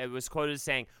she was quoted as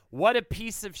saying, "What a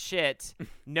piece of shit!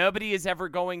 Nobody is ever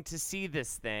going to see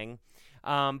this thing."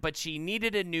 But she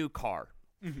needed a new car,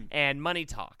 and money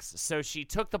talks, so she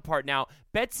took the part. Now,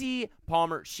 Betsy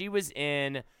Palmer, she was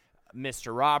in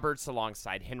Mr. Roberts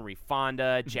alongside Henry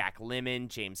Fonda, Jack Lemmon,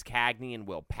 James Cagney, and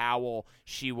Will Powell.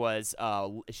 She's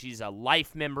a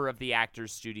life member of the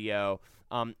Actors Studio,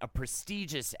 a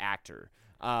prestigious actor.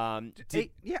 I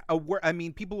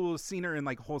mean, people will have seen her in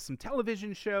like wholesome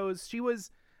television shows. She was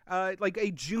like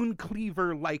a June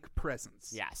Cleaver-like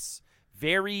presence. Yes.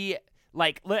 Very,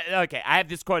 okay, I have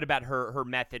this quote about her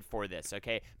method for this,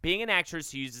 okay? Being an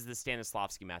actress who uses the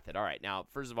Stanislavski method. All right, now,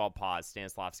 first of all, pause.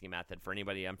 Stanislavski method. For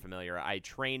anybody unfamiliar, I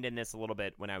trained in this a little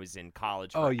bit when I was in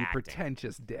college for you acting.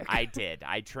 pretentious dick. I did.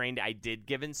 I did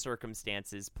given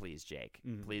circumstances. Please, Jake.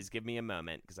 Please give me a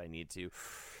moment because I need to...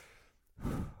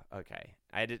 Okay.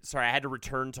 I had to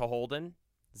return to Holden.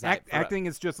 Acting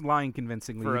is just lying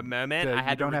convincingly. For a moment, I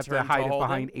had you don't to have to return hide it Holden.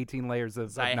 behind 18 layers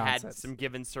of I nonsense. had some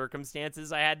given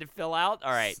circumstances I had to fill out.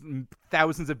 All right.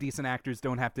 Thousands of decent actors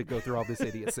don't have to go through all this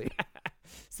idiocy.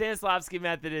 Stanislavski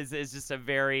method is just a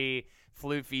very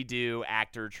floofy-do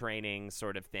actor training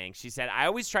sort of thing. She said, I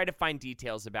always try to find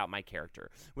details about my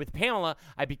character. With Pamela,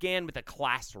 I began with a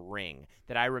class ring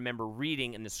that I remember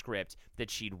reading in the script that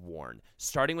she'd worn.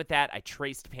 Starting with that, I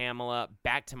traced Pamela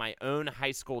back to my own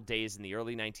high school days in the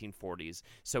early 1940s.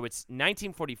 So it's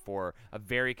 1944, a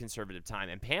very conservative time,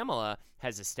 and Pamela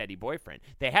has a steady boyfriend.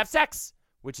 They have sex,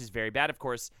 which is very bad, of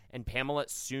course, and Pamela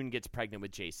soon gets pregnant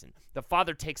with Jason. The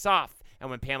father takes off, and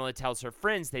when Pamela tells her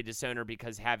friends they disown her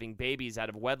because having babies out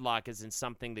of wedlock isn't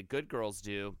something that good girls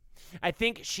do, I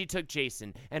think she took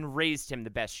Jason and raised him the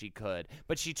best she could,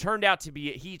 but he turned out to be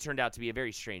a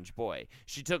very strange boy.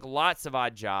 She took lots of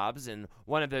odd jobs, and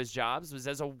one of those jobs was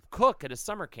as a cook at a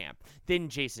summer camp. Then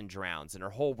Jason drowns, and her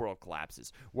whole world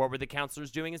collapses. What were the counselors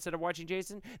doing instead of watching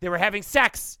Jason? They were having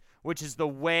sex, which is the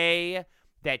way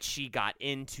that she got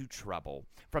into trouble.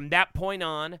 From that point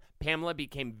on, Pamela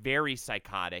became very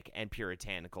psychotic and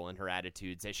puritanical in her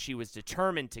attitudes as she was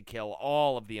determined to kill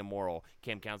all of the immoral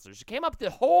camp counselors. She came up with the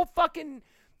whole fucking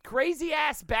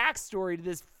crazy-ass backstory to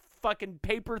this fucking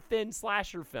paper-thin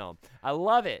slasher film. I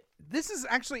love it. This is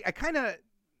actually,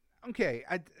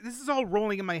 this is all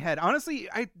rolling in my head. Honestly,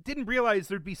 I didn't realize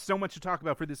there'd be so much to talk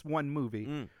about for this one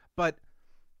movie. But,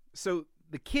 so,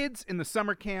 the kids in the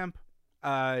summer camp,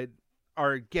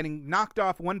 are getting knocked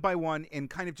off one by one in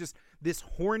kind of just this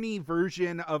horny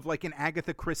version of like an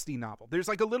Agatha Christie novel. There's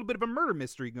like a little bit of a murder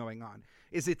mystery going on.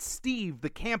 Is it Steve, the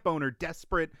camp owner,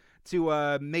 desperate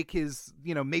to make his,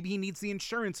 maybe he needs the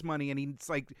insurance money and he's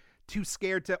like too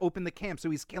scared to open the camp, so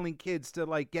he's killing kids to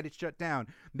like get it shut down.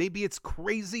 Maybe it's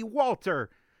Crazy Walter.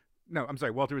 No, I'm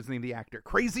sorry, Walter was the name of the actor.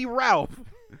 Crazy Ralph.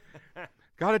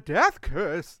 Got a death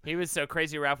curse. He was so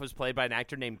Crazy Ralph was played by an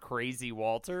actor named Crazy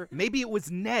Walter. Maybe it was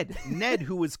Ned. Ned,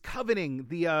 who was coveting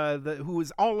who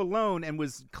was all alone and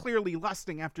was clearly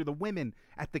lusting after the women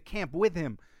at the camp with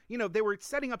him. They were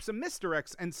setting up some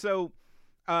misdirects, and so,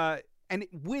 and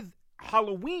with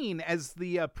Halloween as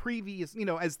the previous,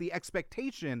 as the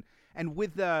expectation, and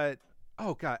with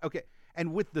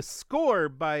and with the score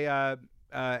by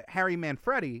Harry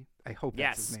Manfredi. I hope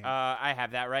that's his name. I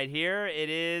have that right here. It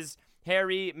is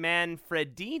Harry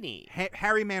Manfredini.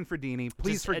 Harry Manfredini.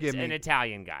 Please forgive me. An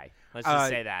Italian guy. Let's just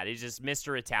say that. He's just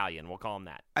Mr. Italian. We'll call him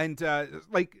that. And,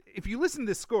 if you listen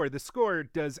to the score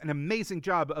does an amazing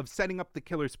job of setting up the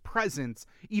killer's presence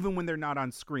even when they're not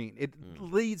on screen. It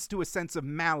leads to a sense of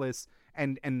malice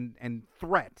and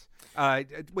threat.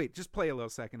 Wait, just play a little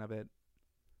second of it.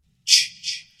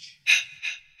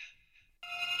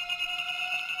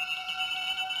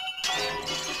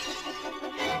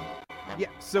 Yeah,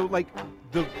 so, like,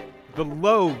 the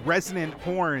low resonant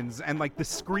horns and like the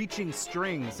screeching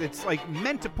strings, it's like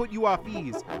meant to put you off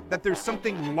ease that there's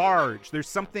something large, there's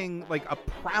something like a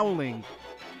prowling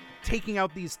taking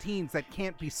out these teens that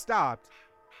can't be stopped.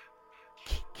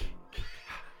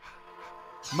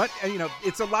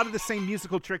 It's a lot of the same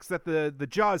musical tricks that the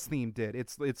Jaws theme did.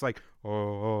 It's like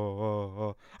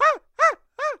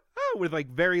with like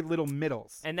very little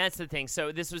middles. And that's the thing. So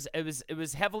it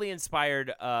was heavily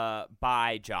inspired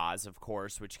by Jaws, of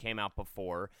course, which came out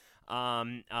before.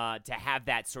 To have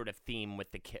that sort of theme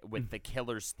with the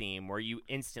killer's theme, where you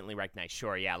instantly recognize.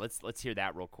 Sure, yeah. Let's hear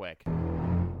that real quick.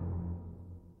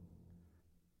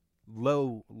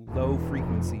 Low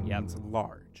frequency means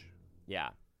large. Yeah.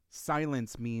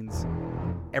 Silence means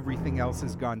everything else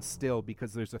has gone still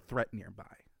because there's a threat nearby.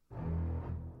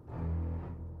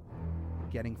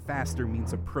 Getting faster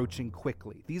means approaching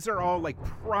quickly. These are all like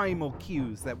primal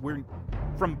cues that we're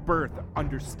from birth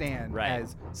understand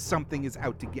as something is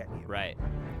out to get you. Right.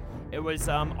 It was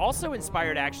also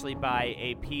inspired actually by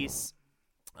a piece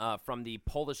from the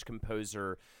Polish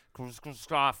composer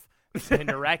Krzysztof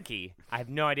Penderecki. I have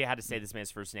no idea how to say this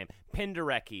man's first name.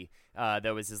 Penderecki,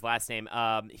 that was his last name.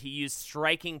 He used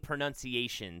striking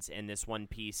pronunciations in this one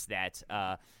piece that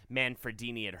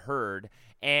Manfredini had heard,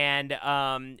 and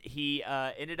he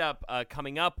ended up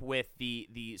coming up with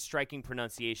the striking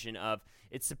pronunciation of,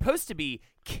 it's supposed to be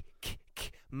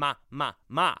ma,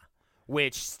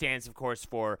 which stands, of course,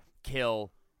 for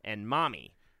kill and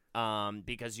mommy,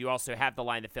 because you also have the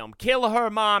line in the film, kill her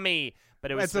mommy. But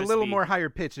it was it's a little more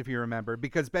higher pitch, if you remember,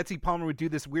 because Betsy Palmer would do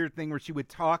this weird thing where she would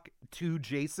talk to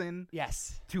Jason,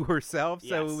 to herself.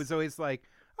 So it was always like,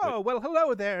 "Oh, well,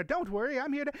 hello there. Don't worry,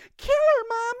 I'm here to kill her,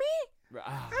 mommy.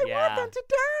 I want them to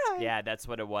die." Yeah, that's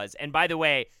what it was. And by the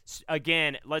way,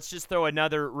 again, let's just throw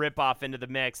another ripoff into the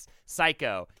mix.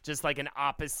 Psycho, just like an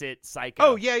opposite Psycho.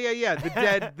 Oh yeah.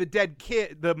 The dead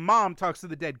kid. The mom talks to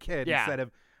the dead kid instead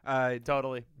of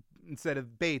totally instead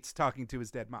of Bates talking to his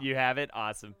dead mom. You have it.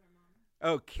 Awesome.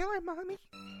 Oh, kill her, mommy.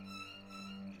 Kill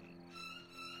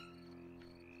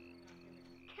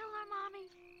her, mommy.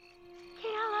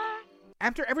 Kill her.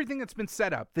 After everything that's been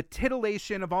set up, the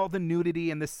titillation of all the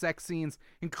nudity and the sex scenes,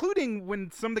 including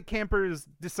when some of the campers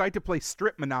decide to play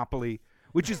Strip Monopoly,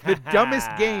 which is the dumbest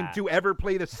game to ever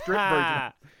play the strip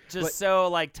version. Just so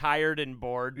like tired and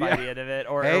bored by the end of it,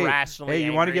 or irrationally Hey,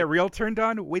 you want to angry. get real turned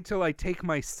on? Wait till I take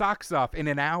my socks off in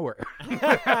an hour.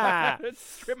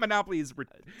 Strip Monopoly is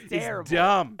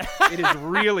dumb. It is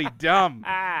really dumb.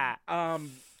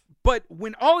 But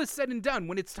when all is said and done,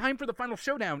 when it's time for the final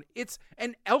showdown, it's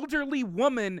an elderly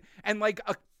woman and like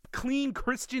a clean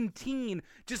Christian teen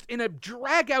just in a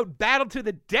drag-out battle to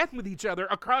the death with each other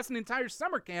across an entire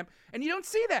summer camp, and you don't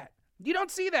see that.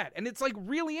 And it's like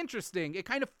really interesting. It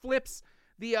kind of flips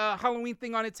the Halloween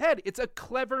thing on its head. It's a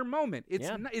clever moment.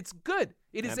 It's good.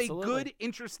 It is a good,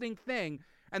 interesting thing.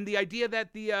 And the idea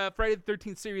that the Friday the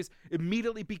 13th series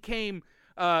immediately became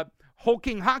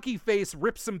hulking hockey face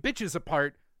rips some bitches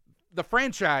apart, the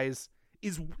franchise,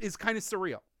 is kind of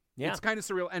surreal. Yeah. It's kind of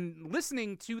surreal. And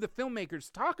listening to the filmmakers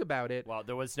talk about it. Well,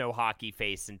 there was no hockey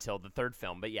face until the third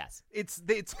film, but yes. It's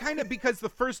kind of because the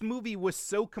first movie was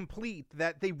so complete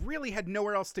that they really had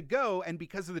nowhere else to go. And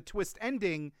because of the twist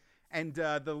ending and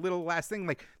the little last thing,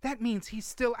 like, that means he's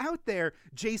still out there.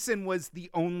 Jason was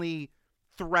the only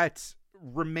threat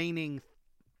remaining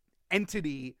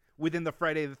entity within the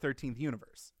Friday the 13th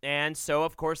universe. And so,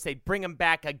 of course, they bring him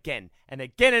back again and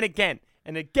again and again.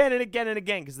 And again and again and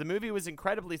again, because the movie was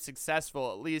incredibly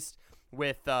successful, at least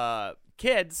with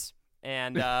kids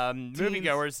and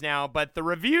moviegoers now. But the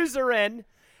reviews are in,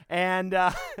 and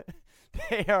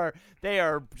they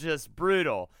are just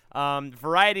brutal.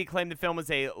 Variety claimed the film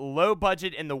was a low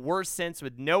budget in the worst sense,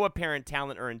 with no apparent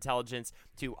talent or intelligence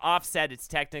to offset its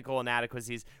technical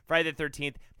inadequacies. Friday the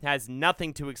 13th has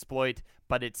nothing to exploit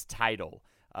but its title.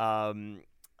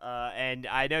 And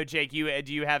I know, Jake, do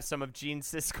you have some of Gene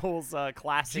Siskel's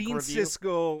classic review? Gene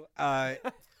Siskel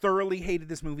thoroughly hated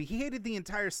this movie. He hated the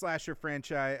entire slasher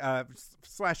franchise,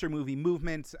 slasher movie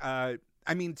movement. I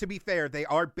mean, to be fair, they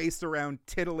are based around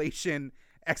titillation,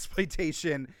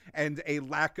 exploitation, and a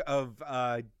lack of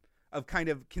kind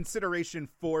of consideration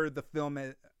for the film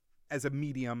as a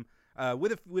medium.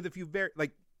 With a few very,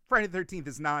 like, Friday the 13th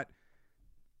is not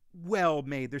well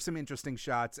made. There's some interesting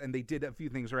shots, and they did a few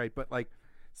things right. But like,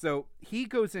 so he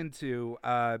goes into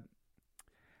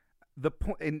the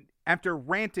point, and after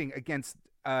ranting against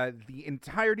the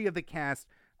entirety of the cast,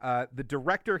 the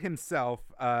director himself,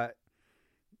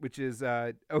 which is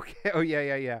okay. Oh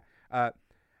yeah.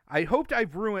 I hoped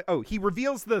I've ruined. Oh, he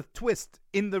reveals the twist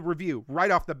in the review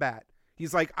right off the bat.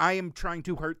 He's like, I am trying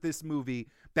to hurt this movie.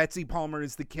 Betsy Palmer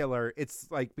is the killer. It's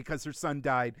like because her son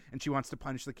died and she wants to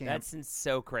punish the camp. That's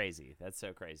so crazy. That's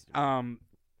so crazy.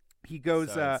 He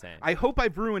goes, So I hope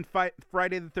I've ruined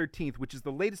Friday the 13th, which is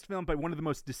the latest film by one of the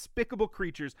most despicable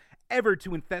creatures ever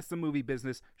to infest the movie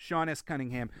business, Sean S.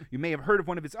 Cunningham. You may have heard of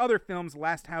one of his other films,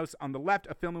 Last House on the Left,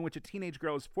 a film in which a teenage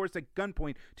girl is forced at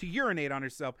gunpoint to urinate on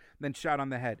herself, then shot on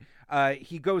the head.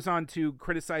 He goes on to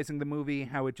criticizing the movie,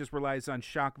 how it just relies on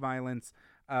shock violence.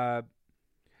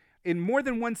 In more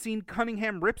than one scene,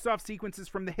 Cunningham rips off sequences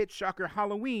from the hit shocker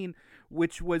Halloween,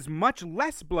 which was much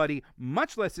less bloody,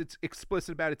 much less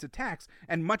explicit about its attacks,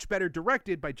 and much better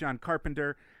directed by John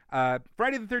Carpenter.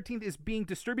 Friday the 13th is being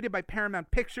distributed by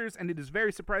Paramount Pictures, and it is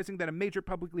very surprising that a major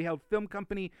publicly held film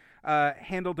company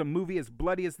handled a movie as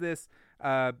bloody as this.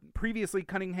 Previously,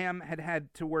 Cunningham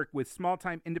had to work with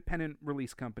small-time independent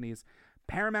release companies.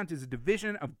 Paramount is a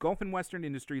division of Gulf and Western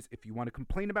Industries. If you want to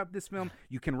complain about this film,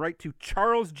 you can write to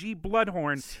Charles G.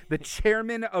 Bloodhorn, the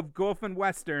chairman of Gulf and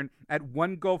Western at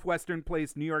One Gulf Western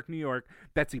Place, New York, New York.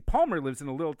 Betsy Palmer lives in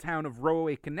a little town of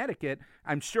Rowaway, Connecticut.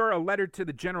 I'm sure a letter to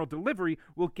the general delivery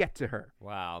will get to her.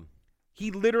 Wow.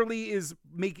 He literally is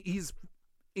he's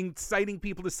inciting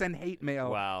people to send hate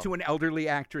mail to an elderly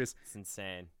actress. It's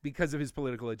insane. Because of his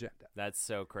political agenda. That's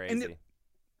so crazy.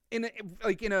 In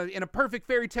a perfect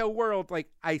fairy tale world, like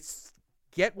I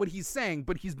get what he's saying,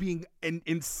 but he's being an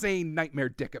insane nightmare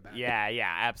dick about it. Yeah,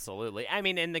 absolutely. I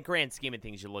mean, in the grand scheme of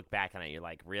things, you look back on it, you're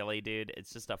like, really, dude?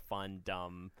 It's just a fun,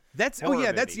 dumb. That's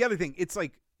the other thing. It's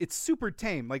like it's super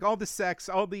tame. Like all the sex,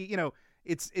 all the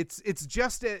it's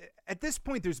just at this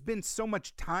point there's been so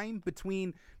much time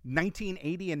between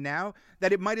 1980 and now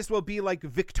that it might as well be like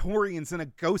Victorians in a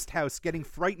ghost house getting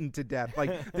frightened to death. Like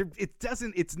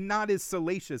it's not as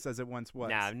salacious as it once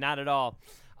was. No, not at all.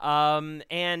 So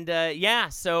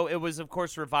it was of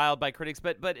course reviled by critics,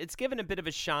 but it's given a bit of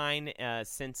a shine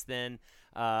since then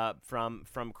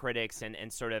from critics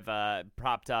and sort of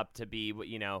propped up to be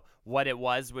what it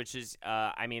was, which is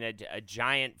a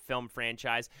giant film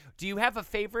franchise. Do you have a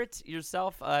favorite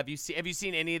yourself? Have you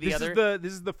seen any of the other?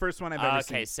 This is the first one I've ever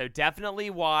seen. Okay, so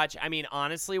definitely watch. I mean,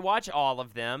 honestly, watch all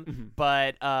of them.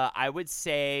 But I would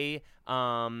say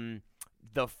the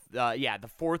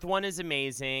fourth one is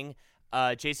amazing.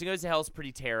 Jason Goes to Hell is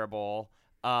pretty terrible.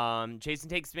 Jason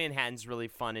Takes Manhattan's really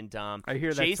fun and dumb. I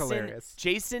hear that's hilarious.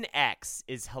 Jason X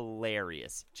is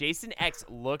hilarious. Jason X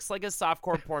looks like a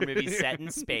softcore porn movie set in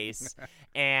space,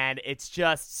 and it's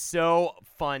just so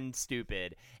fun,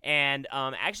 stupid. And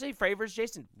actually, Freddy vs.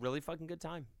 Jason, really fucking good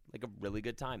time. Like a really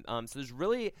good time. So there's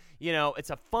really, it's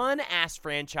a fun-ass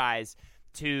franchise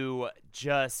to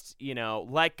just,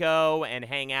 let go and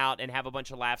hang out and have a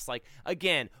bunch of laughs. Like,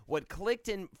 again, what clicked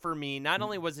in for me, not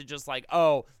only was it just like,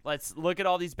 oh, let's look at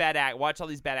all these watch all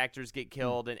these bad actors get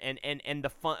killed and the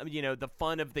fun, the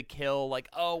fun of the kill, like,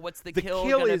 oh, what's the kill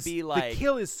gonna be like? The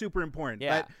kill is super important.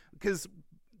 Yeah. Because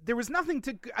there was nothing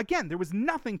to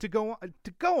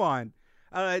go on.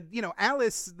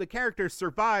 Alice, the character,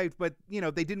 survived, but,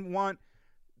 they didn't want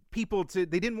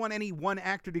any one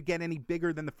actor to get any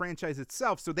bigger than the franchise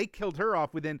itself, so they killed her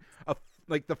off within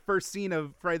the first scene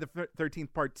of Friday the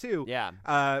 13th Part 2. Yeah.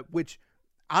 Which,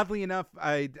 oddly enough,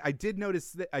 I did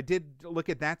notice that I did look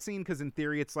at that scene because in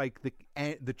theory it's like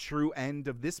the true end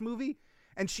of this movie.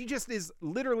 And she just is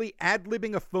literally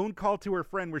ad-libbing a phone call to her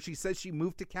friend where she says she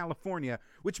moved to California,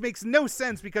 which makes no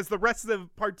sense because the rest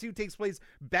of Part 2 takes place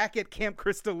back at Camp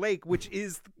Crystal Lake, which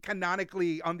is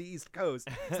canonically on the East Coast.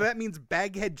 So that means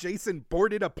Baghead Jason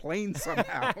boarded a plane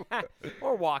somehow.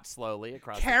 Or walked slowly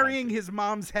across carrying his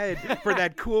mom's head for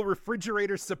that cool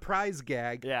refrigerator surprise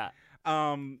gag. Yeah.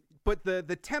 But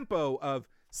the tempo of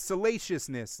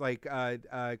salaciousness, like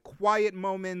quiet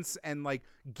moments and like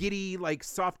giddy, like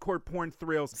softcore porn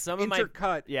thrills,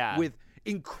 intercut with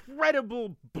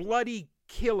incredible bloody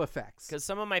kill effects. Because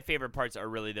some of my favorite parts are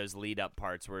really those lead-up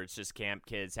parts where it's just camp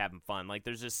kids having fun. Like,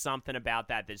 there's just something about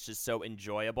that that's just so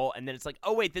enjoyable. And then it's like,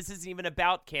 oh, wait, this isn't even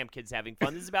about camp kids having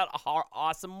fun. This is about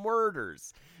awesome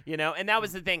murders, And that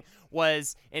was the thing,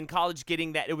 was in college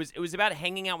getting that. It was about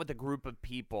hanging out with a group of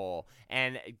people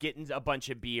and getting a bunch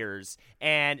of beers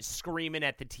and screaming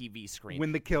at the TV screen.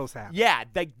 When the kills happen. Yeah,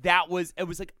 it was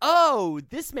like, oh,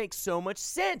 this makes so much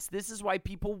sense. This is why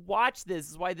people watch this.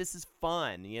 This is why this is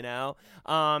fun,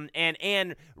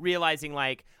 And realizing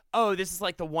like, oh, this is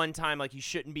like the one time like you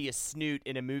shouldn't be a snoot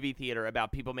in a movie theater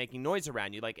about people making noise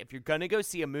around you. Like if you're gonna go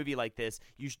see a movie like this,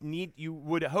 you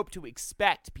would hope to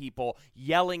expect people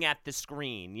yelling at the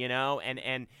screen, you know,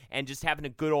 and just having a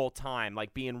good old time,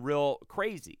 like being real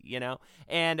crazy, you know.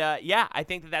 And I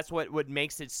think that's what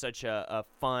makes it such a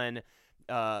fun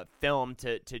film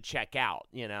to check out,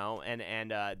 you know,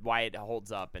 and why it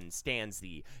holds up and stands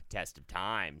the test of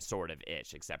time, sort of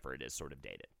ish, except for it is sort of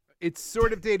dated. It's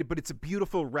sort of dated, but it's a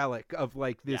beautiful relic of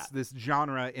like this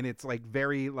genre in its like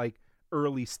very like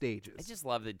early stages. I just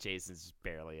love that Jason's just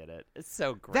barely in it. It's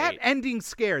so great. That ending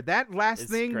scare, that last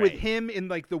thing great. with him in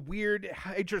like the weird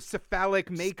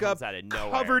hydrocephalic makeup, out of nowhere.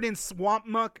 covered in swamp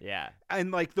muck. Yeah. And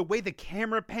like the way the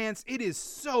camera pans, it is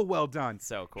so well done.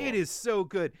 So cool. It is so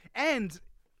good. And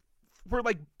for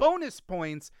like bonus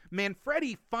points,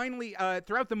 Manfredi finally,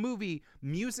 throughout the movie,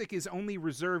 music is only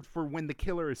reserved for when the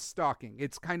killer is stalking.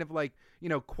 It's kind of like, you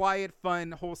know, quiet,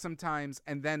 fun, wholesome times,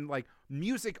 and then like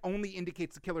music only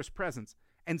indicates the killer's presence.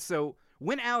 And so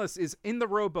when Alice is in the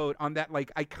rowboat on that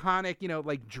like iconic, you know,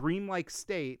 like dreamlike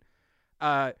state,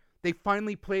 they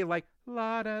finally play like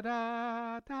la da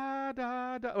da da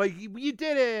da da, like you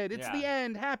did it, it's the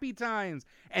end, happy times,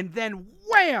 and then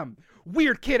wham,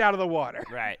 weird kid out of the water.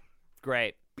 Right.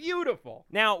 Great. Beautiful.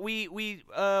 Now, we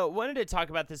wanted to talk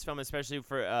about this film, especially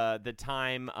for the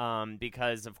time,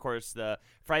 because, of course, the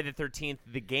Friday the 13th,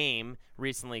 the game,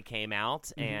 recently came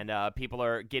out, and people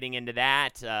are getting into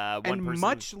that.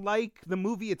 Much like the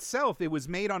movie itself, it was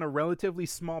made on a relatively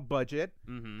small budget.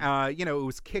 You know, it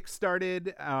was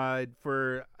kickstarted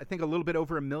for, I think, a little bit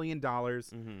over $1 million.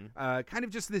 Kind of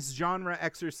just this genre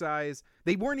exercise.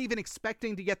 They weren't even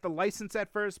expecting to get the license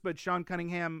at first, but Sean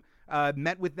Cunningham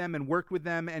met with them and worked with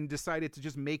them and decided to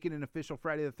just make it an official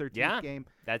Friday the 13th game.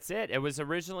 That's it. It was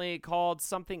originally called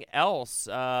something else.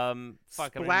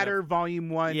 Splatter Volume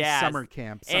 1 Summer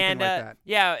Camp, something like that.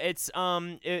 Yeah, it's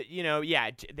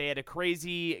they had a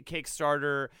crazy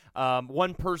Kickstarter.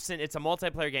 One person, it's a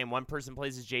multiplayer game. One person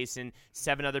plays as Jason,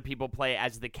 7 other people play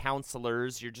as the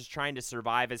counselors. You're just trying to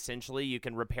survive, essentially. You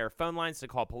can repair phone lines to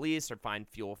call police or find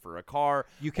fuel for a car.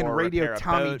 You can radio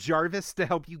Tommy Jarvis to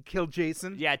help you kill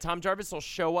Jason. Yeah, Tom Jarvis will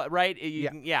show up, right?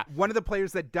 One of the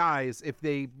players that dies, if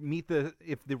the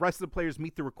rest of the players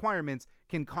meet the requirements,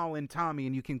 can call in Tommy,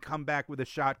 and you can come back with a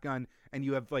shotgun, and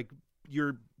you have like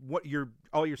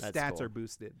all your stats are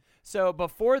boosted. So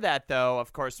before that, though,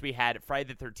 of course, we had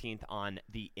Friday the 13th on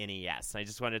the NES. I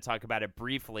just wanted to talk about it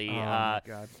briefly. Oh, my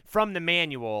God. From the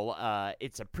manual,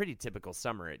 it's a pretty typical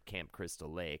summer at Camp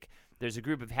Crystal Lake. There's a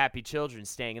group of happy children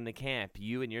staying in the camp.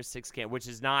 You and your 6 camp, which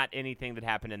is not anything that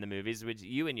happened in the movies, which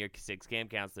you and your 6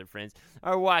 camp counselor friends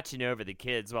are watching over the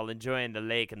kids while enjoying the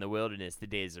lake and the wilderness. The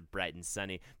days are bright and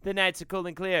sunny. The nights are cool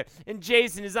and clear. And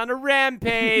Jason is on a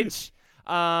rampage.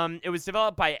 It was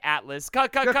developed by Atlas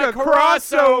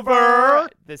Crossover,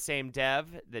 the same dev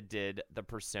that did the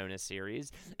Persona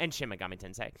series and Shin Megami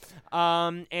Tensei.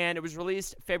 And it was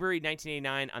released February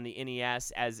 1989 on the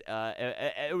NES as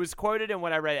it was quoted in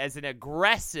what I read as an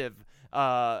aggressive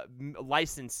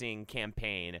licensing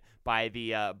campaign by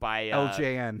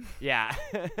LJN. Yeah.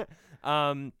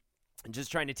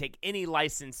 Just trying to take any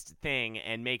licensed thing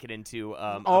and make it into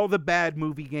all the bad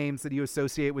movie games that you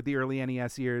associate with the early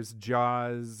NES years,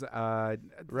 Jaws.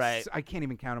 Right. I can't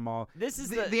even count them all. This is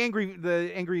the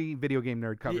angry video game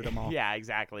nerd covered them all. Yeah,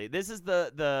 exactly. This is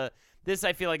this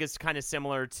I feel like is kind of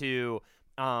similar to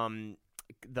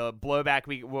the blowback.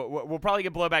 We'll probably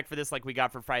get blowback for this like we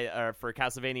got for for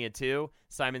Castlevania 2,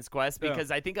 Simon's Quest,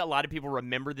 because I think a lot of people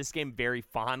remember this game very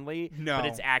fondly. No, but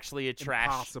it's actually a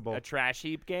trash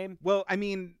heap game. Well, I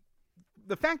mean,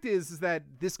 the fact is that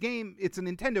this game, it's a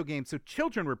Nintendo game, so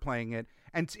children were playing it,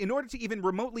 and in order to even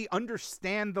remotely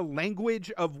understand the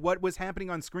language of what was happening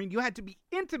on screen, you had to be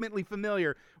intimately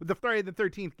familiar with the Friday the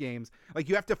 13th games. Like,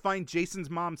 you have to find Jason's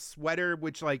mom's sweater,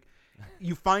 which like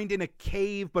you find in a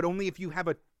cave, but only if you have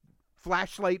a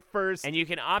flashlight first. And you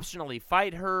can optionally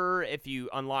fight her if you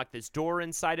unlock this door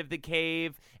inside of the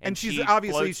cave. And she's she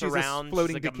obviously floats around. A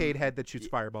floating she's like decayed head that shoots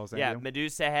fireballs at you. Yeah,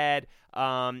 Medusa head.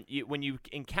 When you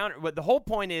encounter, but the whole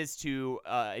point is to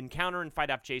encounter and fight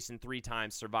off Jason 3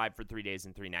 times, survive for 3 days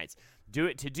and 3 nights.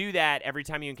 To do that, every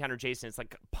time you encounter Jason, it's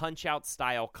like Punch-Out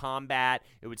style combat.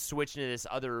 It would switch into this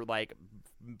other like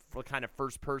kind of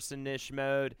first-person-ish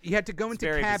mode. You had to go into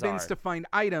cabins to find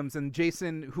items, and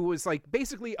Jason, who was like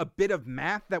basically a bit of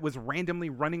math that was randomly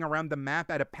running around the map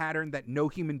at a pattern that no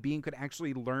human being could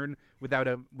actually learn without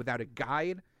a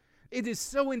guide. It is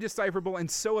so indecipherable and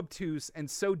so obtuse and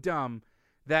so dumb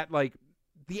that like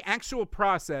the actual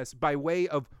process by way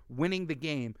of winning the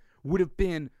game would have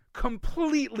been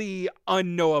completely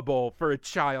unknowable for a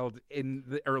child in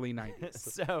the early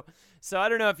 90s. So I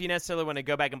don't know if you necessarily want to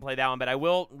go back and play that one, but I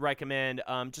will recommend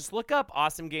just look up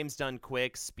Awesome Games Done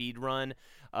Quick speedrun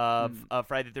of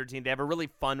Friday the 13th. They have a really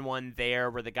fun one there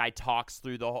where the guy talks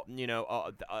through the whole,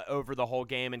 over the whole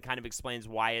game and kind of explains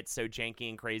why it's so janky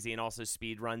and crazy, and also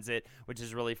speedruns it, which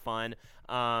is really fun.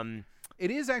 It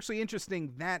is actually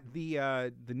interesting that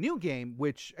the new game,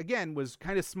 which again was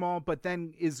kind of small, but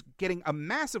then is getting a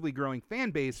massivily growing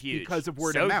fan base because of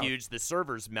word of mouth. So huge, the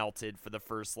servers melted for the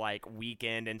first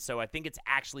weekend, and so I think it's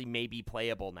actually maybe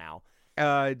playable now.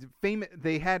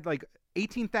 They had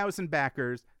 18,000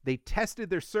 backers. They tested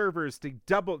their servers to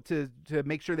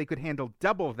make sure they could handle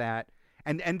double that,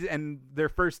 and their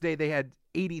first day they had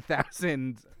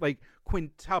 80,000,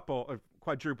 quintuple or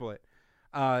quadruple it,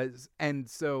 and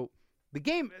so.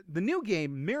 The new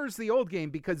game mirrors the old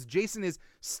game because Jason is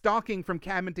stalking from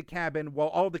cabin to cabin while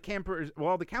all the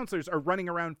counselors are running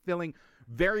around filling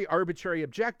very arbitrary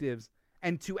objectives.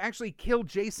 And to actually kill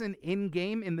Jason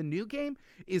in-game in the new game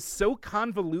is so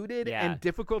convoluted and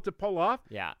difficult to pull off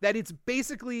that it's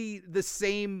basically the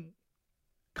same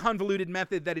convoluted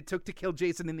method that it took to kill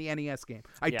Jason in the NES game.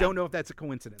 I don't know if that's a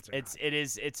coincidence or not.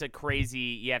 It's a crazy,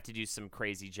 you have to do some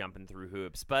crazy jumping through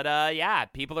hoops. But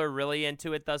people are really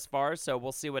into it thus far, so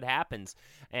we'll see what happens.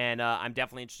 And I'm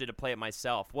definitely interested to play it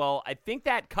myself. Well, I think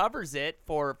that covers it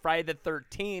for Friday the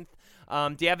 13th.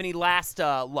 Do you have any last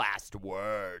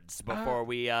words before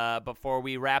we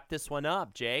wrap this one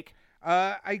up, Jake?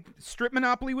 Strip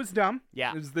Monopoly was dumb.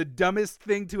 Yeah. It was the dumbest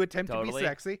thing to attempt to be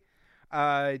sexy.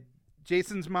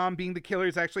 Jason's mom being the killer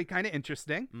is actually kind of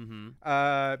interesting.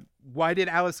 Mm-hmm. Why did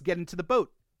Alice get into the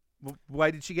boat?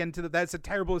 Why did she get into that's a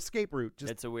terrible escape route.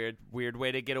 It's a weird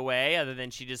way to get away, other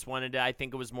than she just wanted to, I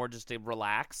think it was more just to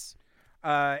relax.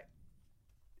 The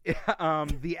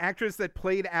actress that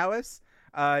played Alice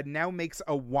now makes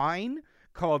a wine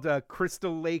called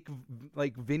Crystal Lake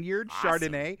Vineyard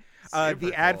Chardonnay.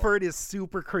 The ad for it is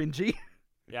super cringy.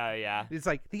 Yeah. It's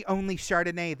the only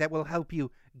Chardonnay that will help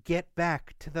you get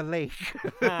back to the lake.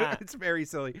 It's very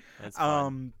silly. That's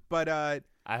fun. But I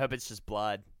hope it's just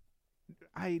blood.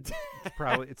 I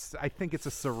think it's a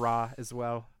Syrah as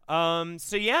well.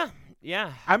 So yeah.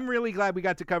 I'm really glad we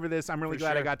got to cover this. I'm really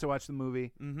glad I got to watch the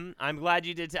movie. Mm-hmm. I'm glad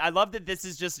you did. I love that this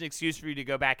is just an excuse for you to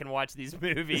go back and watch these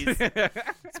movies.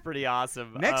 It's pretty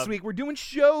awesome. Next week we're doing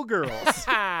Showgirls.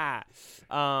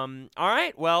 All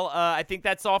right. Well, I think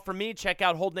that's all for me. Check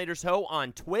out Holdenator's Ho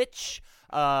on Twitch.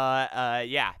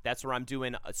 That's where I'm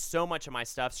doing so much of my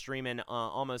stuff, streaming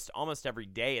almost every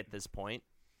day at this point.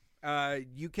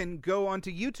 You can go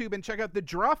onto YouTube and check out the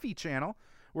Drawfee channel,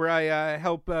 where I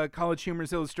help College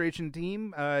Humor's illustration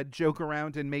team joke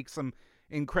around and make some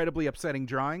incredibly upsetting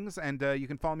drawings. And you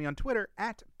can follow me on Twitter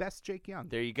at BestJakeYoung.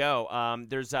 There you go.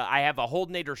 I have a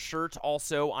Holdenator shirt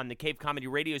also on the Cave Comedy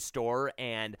Radio store,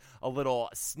 and a little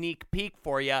sneak peek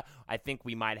for you. I think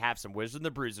we might have some Wizard and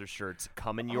the Bruiser shirts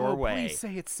coming your way. Please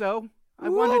say it so. I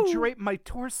want to drape my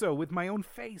torso with my own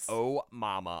face. Oh,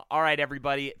 mama. All right,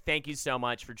 everybody. Thank you so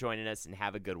much for joining us, and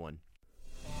have a good one.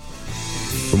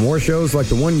 For more shows like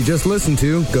the one you just listened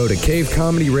to, go to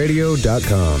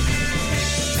cavecomedyradio.com.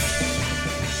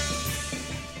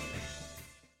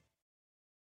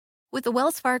 With the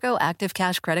Wells Fargo Active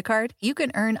Cash Credit Card, you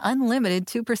can earn unlimited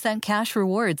 2% cash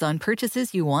rewards on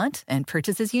purchases you want and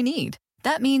purchases you need.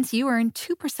 That means you earn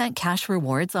 2% cash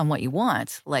rewards on what you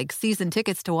want, like season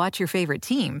tickets to watch your favorite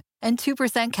team, and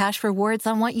 2% cash rewards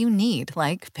on what you need,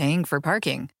 like paying for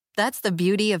parking. That's the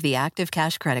beauty of the Active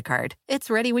Cash Credit Card. It's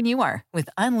ready when you are, with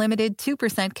unlimited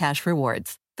 2% cash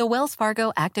rewards. The Wells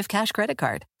Fargo Active Cash Credit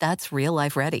Card. That's real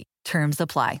life ready. Terms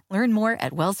apply. Learn more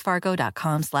at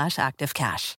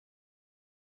wellsfargo.com/activecash.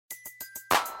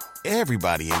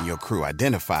 Everybody in your crew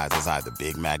identifies as either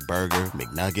Big Mac Burger,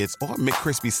 McNuggets, or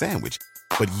McCrispy Sandwich.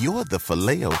 But you're the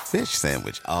Filet-O-Fish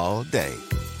Sandwich all day.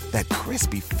 That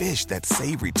crispy fish, that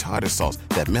savory tartar sauce,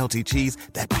 that melty cheese,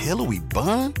 that pillowy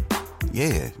bun.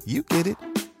 Yeah, you get it.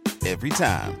 Every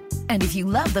time. And if you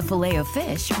love the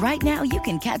Filet-O-Fish, right now you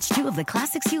can catch two of the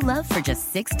classics you love for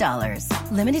just $6.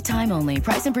 Limited time only.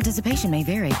 Price and participation may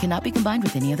vary. Cannot be combined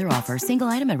with any other offer. Single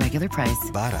item at regular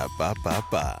price.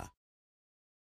 Ba-da-ba-ba-ba.